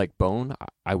like bone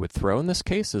I would throw in this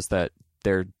case is that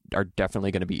there are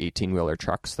definitely going to be 18-wheeler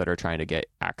trucks that are trying to get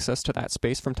access to that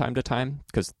space from time to time,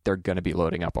 because they're going to be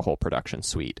loading up a whole production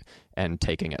suite and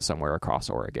taking it somewhere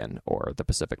across Oregon or the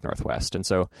Pacific Northwest. And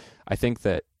so I think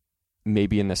that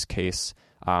maybe in this case,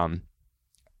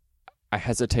 I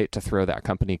hesitate to throw that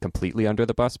company completely under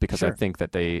the bus, because I Sure. think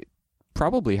that they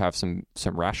probably have some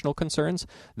rational concerns.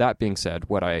 That being said,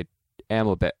 what I am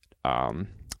a bit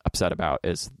upset about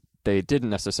is they didn't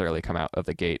necessarily come out of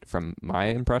the gate, from my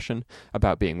impression,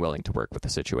 about being willing to work with the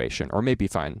situation, or maybe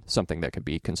find something that could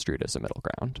be construed as a middle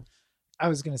ground. I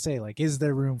was gonna say, like, is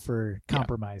there room for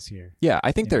compromise here? Yeah,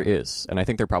 I think Yeah. there is, and I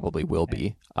think there probably will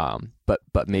be.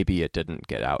 But maybe it didn't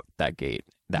get out that gate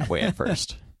that way at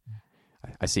first.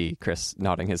 I see Chris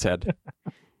nodding his head.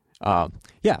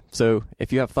 Yeah, so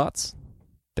if you have thoughts,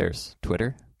 there's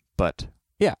Twitter. But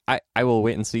yeah, I will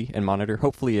wait and see and monitor.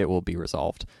 Hopefully it will be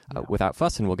resolved without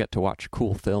fuss, and we'll get to watch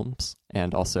cool films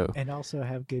and also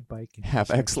have good bike.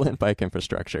 have excellent bike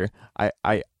infrastructure.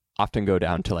 I often go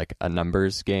down to like a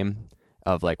numbers game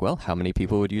of like, well, how many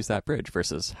people would use that bridge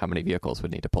versus how many vehicles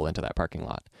would need to pull into that parking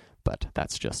lot. But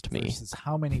that's just me. Versus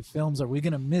how many films are we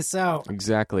gonna miss out?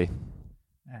 Exactly.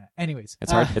 Anyways,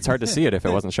 It's hard to see it if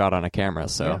it wasn't shot on a camera.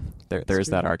 So there is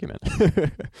that argument.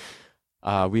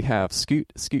 We have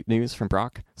Scoot news from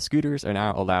Brock. Scooters are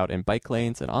now allowed in bike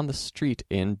lanes and on the street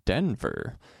in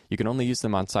Denver. You can only use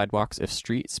them on sidewalks if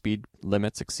street speed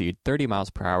limits exceed 30 miles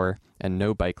per hour and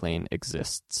no bike lane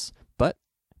exists. But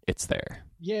it's there.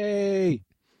 yay!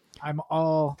 I'm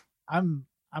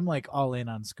like all in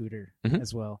on scooter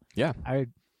as well. Yeah. I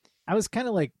was kind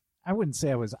of like, I wouldn't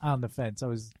say I was on the fence. I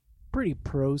was pretty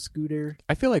pro scooter.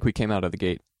 I feel like we came out of the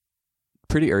gate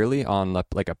pretty early on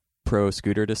like a pro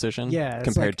scooter decision. Yeah, it's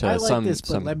compared like, to I like some this,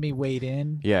 but let me wade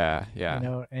in. Yeah. You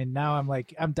know, and now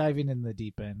I'm diving in the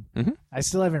deep end. Mhm. I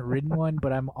still haven't ridden one,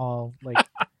 but I'm all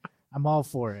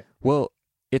for it. Well,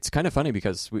 it's kind of funny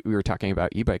because we were talking about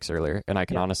e-bikes earlier, and I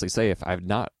can honestly say if I've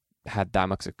not had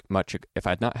that if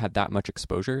I'd not had that much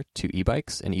exposure to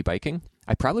e-bikes and e-biking,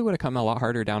 I probably would have come a lot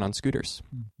harder down on scooters.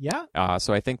 Yeah.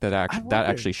 So I think that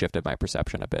actually shifted my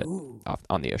perception a bit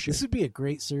on the issue. This would be a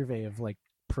great survey of like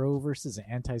pro versus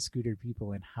anti-scooter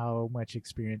people and how much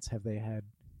experience have they had.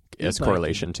 As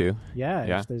correlation too.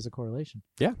 Yeah, if there's a correlation.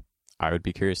 Yeah. I would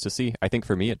be curious to see. I think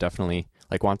for me, it definitely,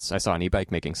 like once I saw an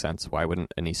e-bike making sense, why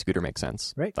wouldn't an e-scooter make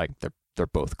sense? Right. Like they're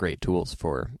both great tools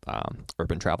for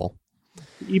urban travel.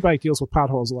 The e-bike deals with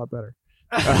potholes a lot better.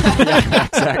 Yeah,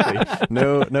 exactly.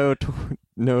 No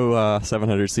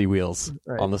 700C wheels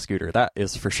on the scooter. That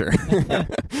is for sure.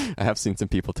 I have seen some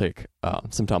people take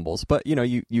some tumbles, but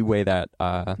you weigh that.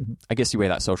 I guess you weigh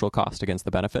that social cost against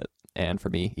the benefit, and for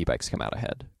me, e-bikes come out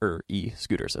ahead, or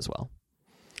e-scooters as well.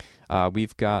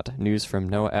 We've got news from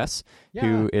Noah S.,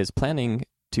 who is planning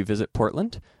to visit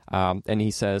Portland. And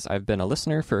he says, I've been a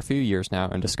listener for a few years now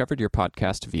and discovered your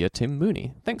podcast via Tim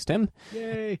Mooney. Thanks, Tim.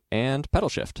 Yay. And Pedal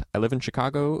Shift. I live in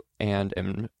Chicago and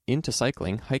am into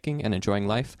cycling, hiking, and enjoying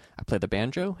life. I play the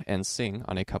banjo and sing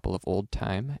on a couple of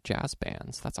old-time jazz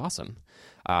bands. That's awesome.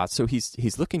 So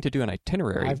he's looking to do an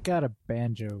itinerary. I've got a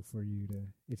banjo for you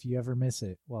if you ever miss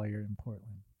it while you're in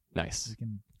Portland. Nice.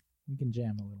 We can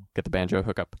jam a little. Get the banjo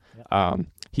hookup. Yeah.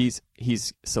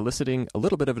 He's soliciting a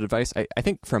little bit of advice, I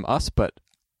think, from us, but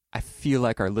I feel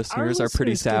like our listeners are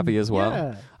pretty savvy as well.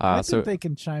 Yeah. I think they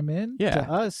can chime in to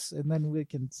us, and then we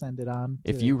can send it on.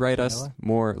 If you write us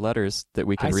more letters that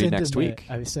we can read next week.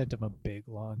 I sent him a big,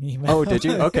 long email. Oh, did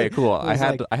you? Okay, cool. I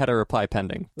had a reply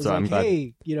pending, so I'm glad.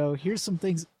 Hey, here's some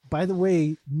things. By the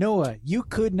way, Noah, you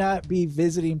could not be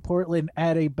visiting Portland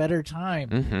at a better time.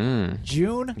 Mm-hmm.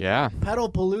 June? Yeah.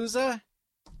 Pedalpalooza?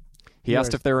 He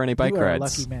asked if there were any bike rides. You are a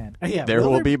lucky man. Yeah, there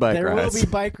will be bike rides. There will be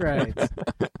bike rides.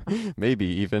 Maybe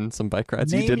even some bike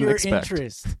rides Name you didn't your expect.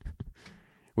 Interest.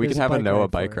 We can have a Noah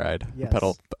bike ride. Yes.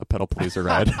 A Pedalpalooza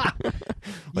ride.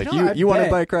 Like you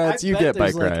wanted bike rides, you get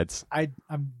bike rides.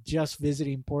 I'm just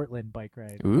visiting Portland bike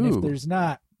ride. Ooh. And if there's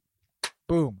not,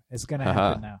 boom, it's going to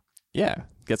happen now. Yeah,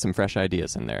 get some fresh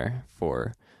ideas in there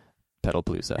for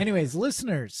Pedalpalooza. Anyways,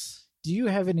 listeners, do you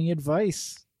have any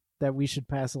advice that we should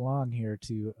pass along here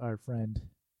to our friend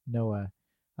Noah?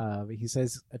 He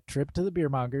says a trip to the beer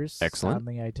mongers. Excellent. On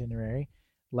the itinerary.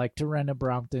 Like to rent a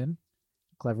Brompton.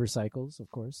 Clever Cycles, of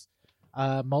course.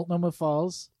 Multnomah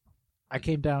Falls. I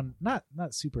came down not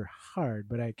super hard,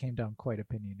 but I came down quite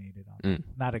opinionated on it.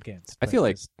 Not against. I feel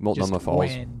like Multnomah Falls.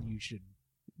 When you should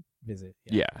visit.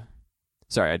 Yeah.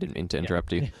 Sorry, I didn't mean to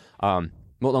interrupt you.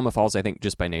 Multnomah Falls, I think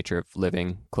just by nature of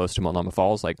living close to Multnomah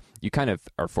Falls, like you kind of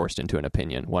are forced into an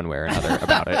opinion one way or another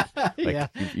about it. Like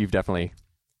you've definitely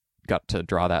got to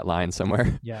draw that line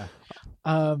somewhere. Yeah.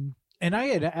 And I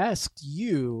had asked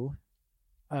you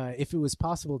if it was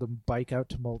possible to bike out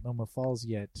to Multnomah Falls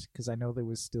yet, because I know there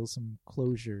was still some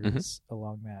closures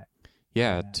along that.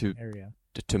 Yeah, area.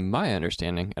 To my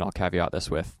understanding, and I'll caveat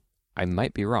this with, I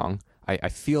might be wrong. I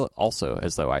feel also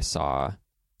as though I saw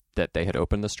that they had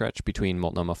opened the stretch between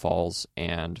Multnomah Falls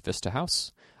and Vista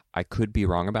House. I could be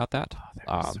wrong about that.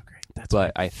 So great.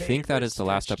 But I think that is the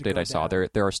last update I saw. There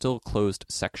are still closed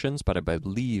sections, but I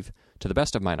believe, to the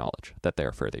best of my knowledge, that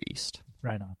they're further east.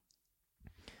 Right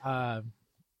on.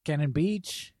 Cannon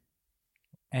Beach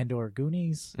and or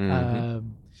Goonies.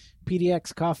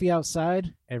 PDX Coffee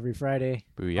Outside every Friday.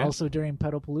 Booyah. Also during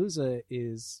Pedalpalooza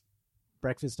is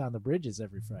Breakfast on the Bridges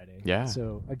every Friday. Yeah.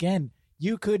 So again,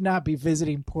 you could not be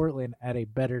visiting Portland at a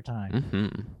better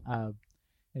time. And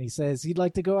he says he'd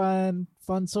like to go on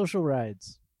fun social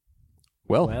rides.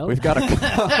 Well, we've got a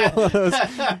couple of those.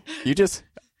 You just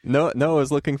Noah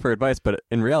was looking for advice, but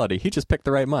in reality, he just picked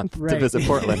the right month to visit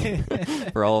Portland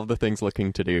for all of the things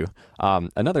looking to do.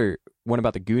 Another one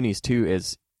about the Goonies too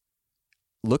is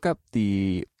look up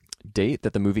the date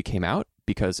that the movie came out,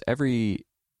 because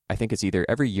I think it's either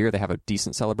every year they have a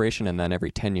decent celebration, and then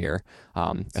every 10-year,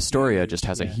 Astoria just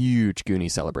has a huge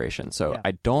Goonies celebration. So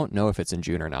I don't know if it's in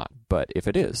June or not, but if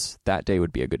it is, that day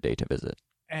would be a good day to visit.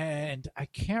 And I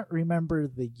can't remember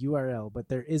the URL, but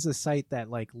there is a site that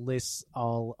like lists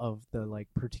all of the like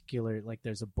particular, like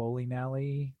there's a bowling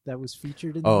alley that was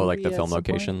featured in the movie like the film some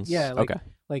locations? point. Yeah. Okay.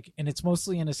 Like, and it's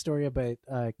mostly in Astoria, but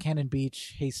Cannon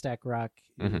Beach, Haystack Rock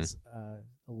is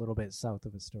a little bit south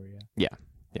of Astoria. Yeah,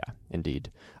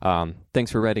 indeed.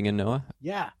 Thanks for writing in, Noah.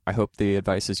 Yeah. I hope the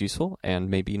advice is useful, and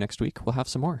maybe next week we'll have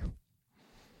some more.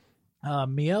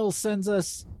 Miel sends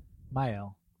us...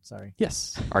 Miel. Sorry.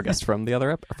 Yes, our guest from the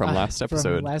other last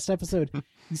episode. From last episode,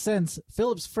 he sends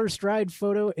Philip's first ride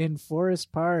photo in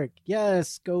Forest Park.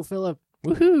 Yes, go Philip!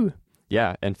 Woohoo!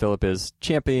 Yeah, and Philip is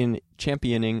championing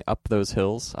championing up those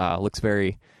hills. Looks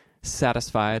very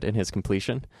satisfied in his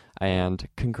completion, and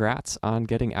congrats on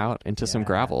getting out into some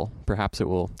gravel. Perhaps it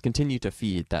will continue to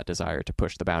feed that desire to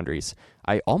push the boundaries.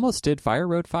 I almost did Fire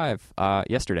Road 5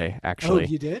 yesterday, actually. Oh,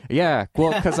 you did? Yeah,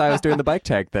 well, because I was doing the bike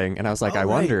tag thing, and I was like, I right.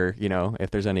 wonder,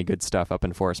 if there's any good stuff up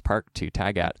in Forest Park to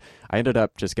tag at. I ended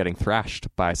up just getting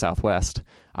thrashed by Southwest,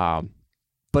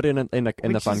 but in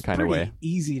the fun kind of way.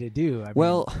 Easy to do.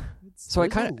 So I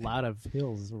there's kind of a lot of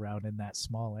hills around in that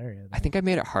small area. I think I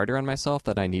made it harder on myself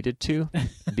than I needed to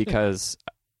because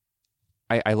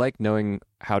I like knowing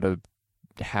how to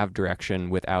have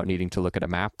direction without needing to look at a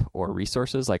map or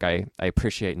resources. Like I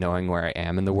appreciate knowing where I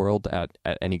am in the world at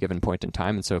any given point in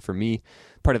time. And so for me,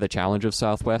 part of the challenge of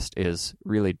Southwest is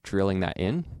really drilling that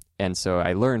in. And so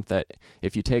I learned that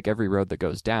if you take every road that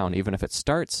goes down, even if it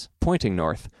starts pointing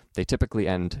north, they typically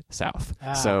end south.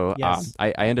 Yes.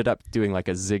 I ended up doing like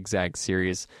a zigzag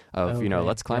series of,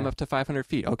 let's climb up to 500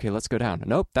 feet. Okay, let's go down.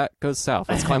 Nope, that goes south.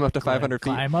 Let's climb up to 500 feet.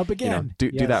 Climb up again.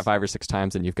 Do that 5 or 6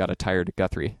 times and you've got a tired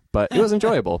Guthrie. But it was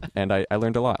enjoyable, and I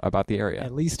learned a lot about the area.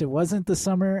 At least it wasn't the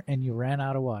summer and you ran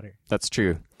out of water. That's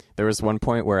true. There was one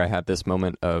point where I had this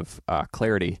moment of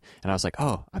clarity, and I was like,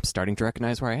 oh, I'm starting to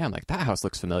recognize where I am. Like, that house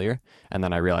looks familiar. And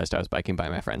then I realized I was biking by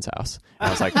my friend's house. And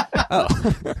I was like, oh,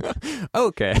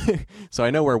 okay. So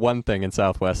I know where one thing in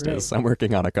Southwest is. I'm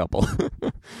working on a couple.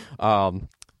 And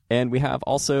we have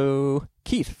also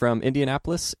Keith from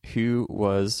Indianapolis, who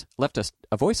left us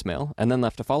a voicemail and then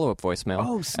left a follow-up voicemail.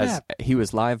 Oh, snap. As he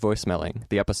was live voicemailing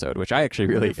the episode, which I actually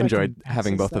really enjoyed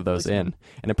having both of those in.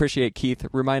 And appreciate Keith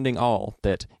reminding all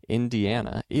that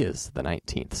Indiana is the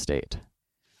 19th state.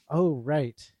 Oh,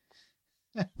 right.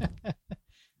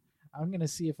 I'm going to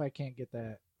see if I can't get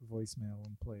that voicemail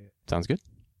and play it. Sounds good.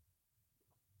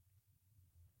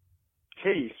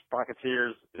 Hey,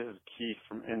 Sprocketeers, this is Keith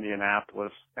from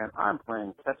Indianapolis, and I'm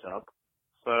playing catch-up.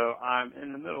 So I'm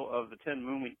in the middle of the 10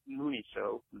 Mooney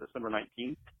show on December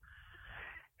 19th.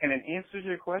 And in answer to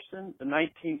your question, the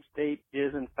 19th state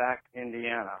is, in fact,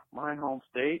 Indiana, my home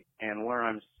state and where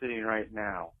I'm sitting right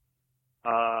now.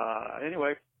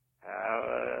 Anyway,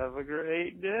 have a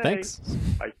great day. Thanks.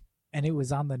 Bye. And it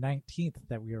was on the 19th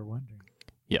that we were wondering.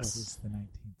 Yes. What is the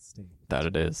 19th state? That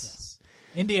it is. Yes.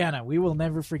 Indiana, we will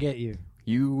never forget you.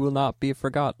 You will not be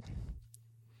forgot.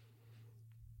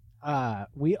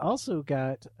 We also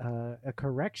got a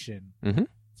correction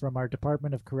from our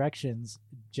Department of Corrections,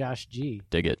 Josh G.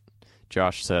 Dig it.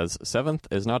 Josh says, 7th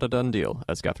is not a done deal,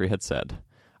 as Guthrie had said.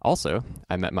 Also,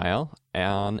 I met Mael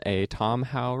on a Tom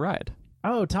Howe ride.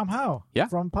 Oh, Tom Howe. Yeah.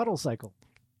 From Puddle Cycle.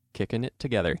 Kicking it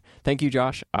together. Thank you,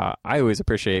 Josh. I always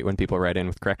appreciate when people write in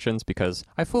with corrections because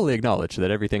I fully acknowledge that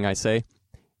everything I say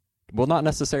will not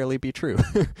necessarily be true.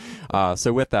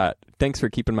 So with that, thanks for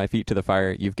keeping my feet to the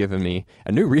fire. You've given me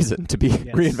a new reason to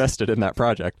be reinvested in that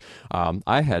project.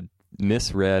 I had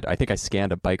misread, I think I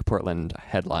scanned a Bike Portland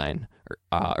headline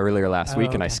earlier last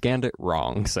week, and I scanned it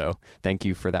wrong. So thank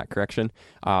you for that correction.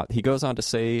 He goes on to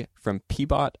say from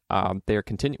PBOT, they're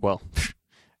continuing, well,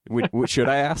 should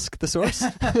I ask the source?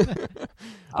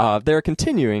 They're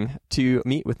continuing to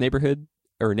meet with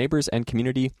neighbors and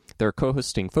community. They're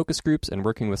co-hosting focus groups and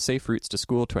working with Safe Routes to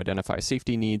School to identify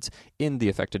safety needs in the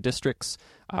affected districts,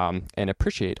 and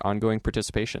appreciate ongoing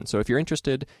participation. So if you're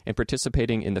interested in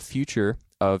participating in the future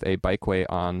of a bikeway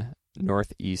on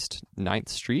Northeast 9th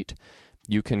Street,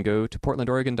 you can go to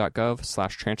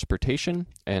portlandoregon.gov/transportation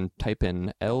and type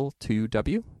in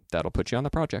L2W. That'll put you on the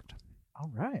project.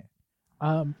 All right.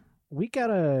 We got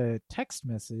a text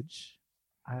message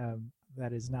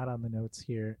that is not on the notes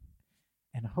here.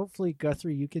 And hopefully,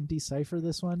 Guthrie, you can decipher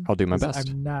this one. I'll do my best.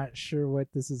 I'm not sure what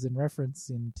this is in reference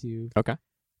into. Okay.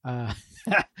 I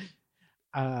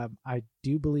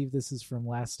do believe this is from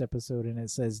last episode, and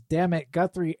it says, "Damn it,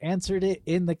 Guthrie answered it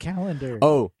in the calendar."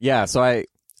 Oh, yeah. So I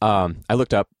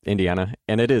looked up Indiana,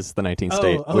 and it is the 19th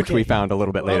state, which we found a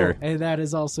little bit later. And that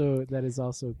is also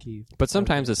Keith. But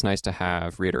sometimes it's nice to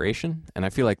have reiteration, and I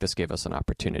feel like this gave us an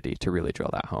opportunity to really drill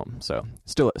that home. So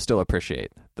still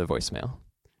appreciate the voicemail.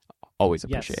 Always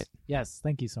appreciate. Yes,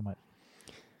 thank you so much.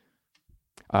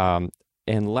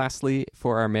 And lastly,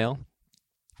 for our mail,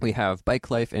 we have Bike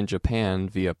Life in Japan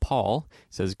via Paul.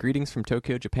 It says, greetings from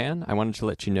Tokyo, Japan. I wanted to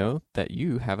let you know that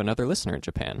you have another listener in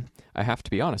Japan. I have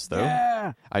to be honest, though.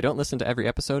 Yeah! I don't listen to every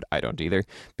episode. I don't either.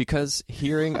 Because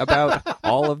hearing about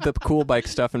all of the cool bike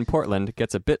stuff in Portland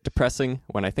gets a bit depressing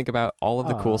when I think about all of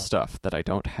the cool stuff that I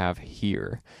don't have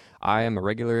here. I am a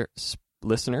regular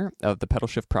listener of the Pedal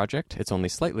Shift Project. It's only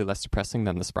slightly less depressing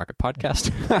than the Sprocket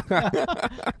Podcast.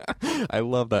 I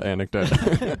love that anecdote.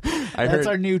 That's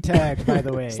our new tag, by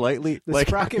the way. Slightly the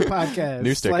Sprocket Podcast.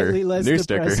 New sticker. Slightly less New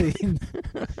depressing.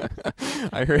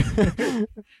 I heard.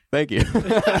 Thank you.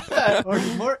 Or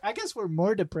more. I guess we're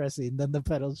more depressing than the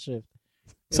Pedal Shift.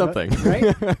 Something,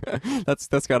 right?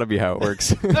 That's got to be how it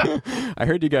works. I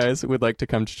heard you guys would like to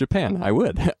come to Japan. I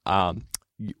would.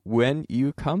 When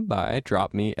you come by,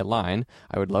 drop me a line.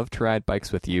 I would love to ride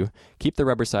bikes with you. Keep the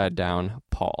rubber side down,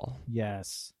 Paul.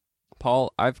 Yes.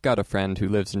 Paul, I've got a friend who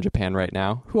lives in Japan right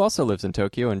now, who also lives in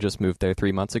Tokyo and just moved there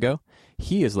 3 months ago.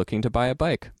 He is looking to buy a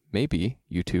bike. Maybe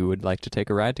you two would like to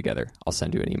take a ride together. I'll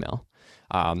send you an email.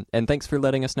 And thanks for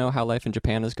letting us know how life in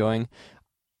Japan is going.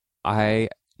 I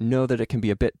know that it can be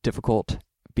a bit difficult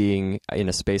being in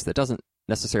a space that doesn't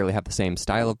necessarily have the same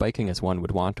style of biking as one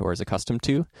would want or is accustomed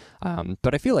to.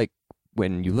 But I feel like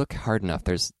when you look hard enough,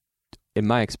 there's, in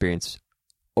my experience,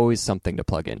 always something to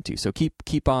plug into. So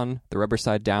keep on the rubber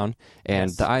side down and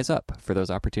the eyes up for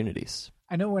those opportunities.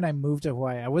 I know when I moved to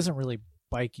Hawaii, I wasn't really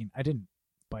biking. I didn't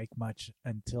bike much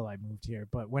until I moved here.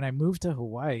 But when I moved to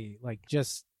Hawaii, like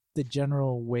just the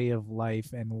general way of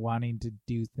life and wanting to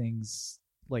do things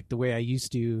like the way I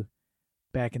used to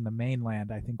back in the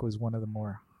mainland, I think was one of the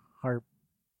more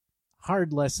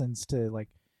hard lessons to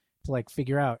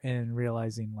figure out, and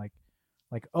realizing like,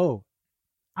 oh,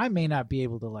 I may not be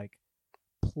able to like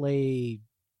play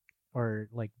or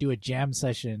like do a jam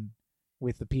session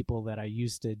with the people that I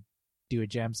used to do a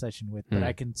jam session with, but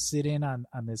I can sit in on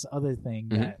this other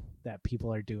thing that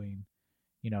people are doing,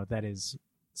 that is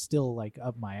still like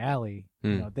up my alley.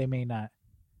 They may not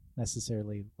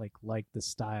necessarily like the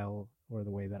style or the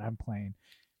way that I'm playing.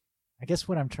 I guess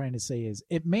what I'm trying to say is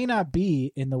it may not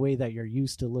be in the way that you're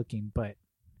used to looking, but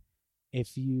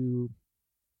if you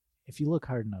look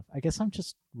hard enough, I guess I'm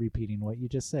just repeating what you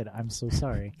just said. I'm so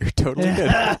sorry. You're totally good.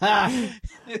 I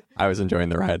was enjoying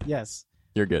the ride. Yes.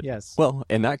 You're good. Yes. Well,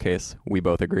 in that case, we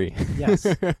both agree. Yes.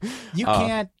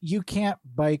 You can't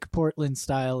bike Portland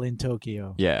style in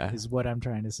Tokyo. Yeah. Is what I'm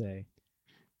trying to say.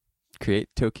 Create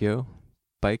Tokyo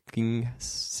biking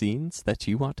scenes that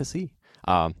you want to see.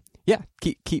 Yeah,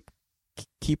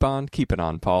 keep on keeping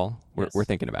on, Paul. We're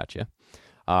thinking about you.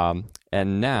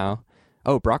 And now,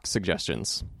 Brock's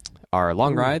suggestions are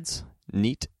long rides,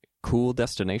 neat, cool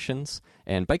destinations,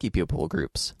 and bikey people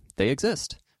groups. They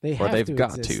exist. They've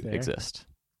got to exist.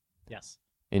 Yes.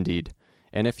 Indeed.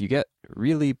 And if you get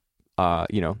really,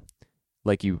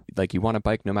 like you want to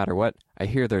bike no matter what, I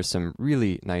hear there's some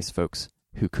really nice folks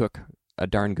who cook a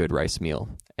darn good rice meal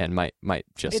and might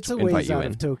just invite you in.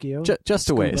 Of Tokyo, just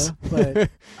a ways.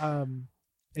 But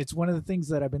it's one of the things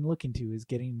that I've been looking to is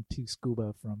getting to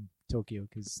Tsukuba from Tokyo,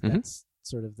 because that's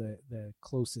sort of the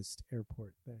closest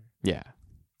airport there. Yeah.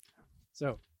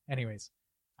 So, anyways,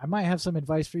 I might have some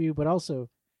advice for you, but also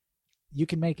you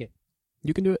can make it.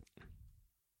 You can do it.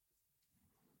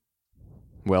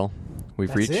 Well,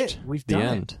 we've reached the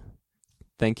end.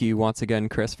 Thank you once again,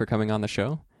 Chris, for coming on the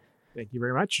show. Thank you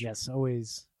very much. Yes,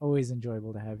 always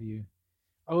enjoyable to have you.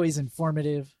 Always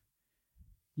informative.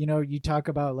 You talk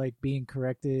about like being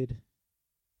corrected,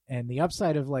 and the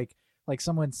upside of like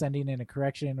someone sending in a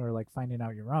correction or like finding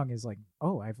out you're wrong is like,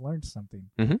 oh, I've learned something.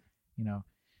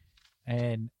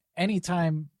 And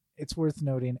anytime, it's worth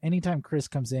noting, anytime Chris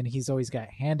comes in, he's always got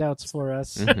handouts for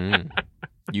us.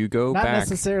 You go not back.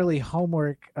 necessarily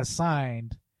homework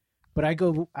assigned, but I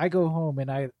go home and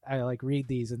I like read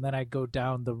these, and then I go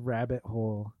down the rabbit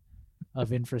hole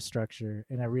of infrastructure,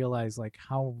 and I realize like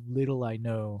how little I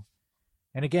know.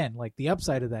 And again, like the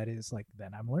upside of that is like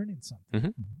then I'm learning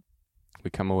something. We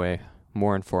come away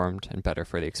more informed and better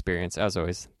for the experience. As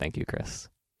always, thank you, Chris.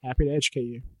 Happy to educate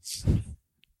you.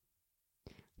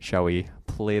 Shall we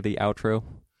play the outro?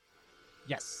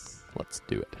 Yes. Let's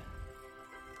do it.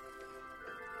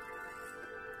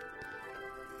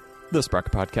 The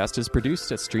Sprocket Podcast is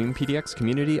produced at Stream PDX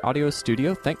Community Audio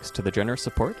Studio thanks to the generous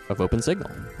support of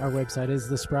OpenSignal. Our website is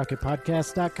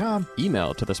thesprocketpodcast.com.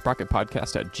 Email to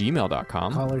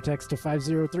thesprocketpodcast@gmail.com. Call or text to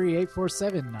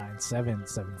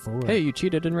 503-847-9774. Hey, you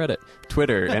cheated and read it.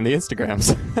 Twitter and the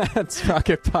Instagrams at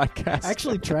Sprocket Podcast. I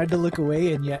actually tried to look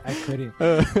away, and yet I couldn't.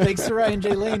 Thanks to Ryan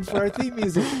J. Lane for our theme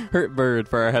music. Hurt Bird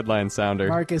for our headline sounder.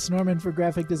 Marcus Norman for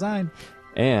graphic design.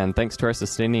 And thanks to our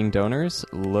sustaining donors,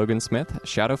 Logan Smith,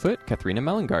 Shadowfoot, Katharina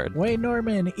Mellengard, Wayne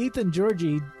Norman, Ethan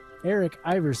Georgie, Eric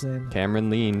Iverson, Cameron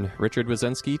Lean, Richard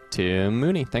Wazenski, Tim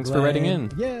Mooney. Thanks for writing in.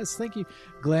 Yes, thank you.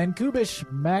 Glenn Kubish,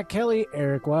 Matt Kelly,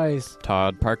 Eric Wise,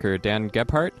 Todd Parker, Dan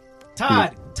Gebhardt.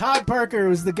 Todd Parker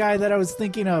was the guy that I was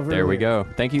thinking of earlier. There we go.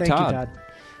 Thank you, Todd.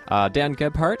 Dan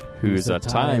Gebhardt, who's a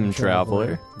time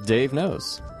traveler. Dave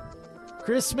Knows.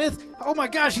 Chris Smith. Oh my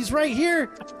gosh, he's right here.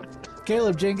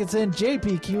 Caleb Jenkinson,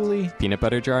 JP Cooley. Peanut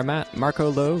Butter Jar Matt, Marco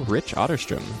Lowe, Rich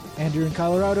Otterstrom. Andrew in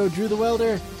Colorado, Drew the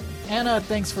Welder. Anna,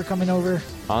 thanks for coming over.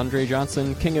 Andre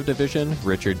Johnson, King of Division,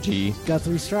 Richard G.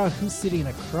 Guthrie Stroud, who's sitting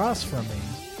across from me.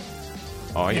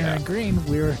 Oh, yeah. Aaron Green,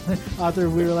 author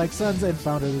of We Were Like Sons and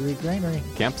founder of the Reed Granary.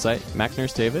 Campsite, Mac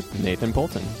Nurse David, Nathan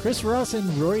Polton. Chris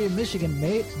Rawson, Rory in Michigan,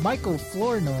 Michael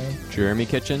Flournoy. Jeremy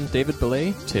Kitchen, David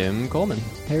Belay, Tim Coleman.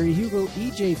 Harry Hugo,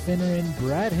 EJ Finneran,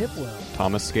 Brad Hipwell.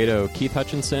 Thomas Scato, Keith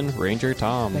Hutchinson, Ranger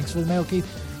Tom. Thanks for the mail,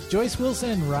 Keith. Joyce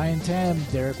Wilson, Ryan Tam,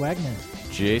 Derek Wagner.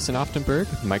 Jason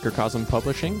Oftenberg, Microcosm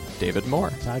Publishing, David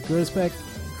Moore. Todd Grosbeck,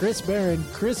 Chris Barron,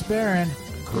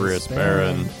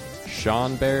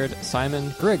 Sean Baird,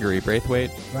 Simon, Gregory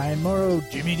Braithwaite, Ryan Morrow,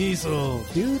 Jimmy Diesel,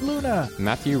 Dude Luna,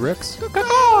 Matthew Rooks,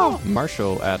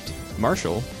 Marshall,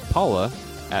 Paula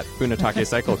at Funatake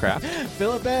Cyclecraft,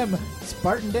 Philip M,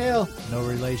 Spartandale, no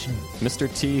relation,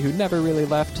 Mr. T, who never really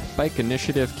left, Bike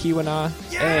Initiative Kiwana,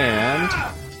 and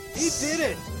he did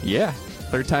it! Yeah,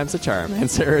 third time's a charm, and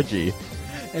Sarah G.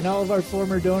 And all of our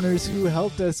former donors who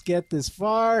helped us get this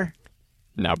far.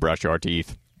 Now brush your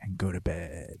teeth. And go to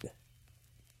bed.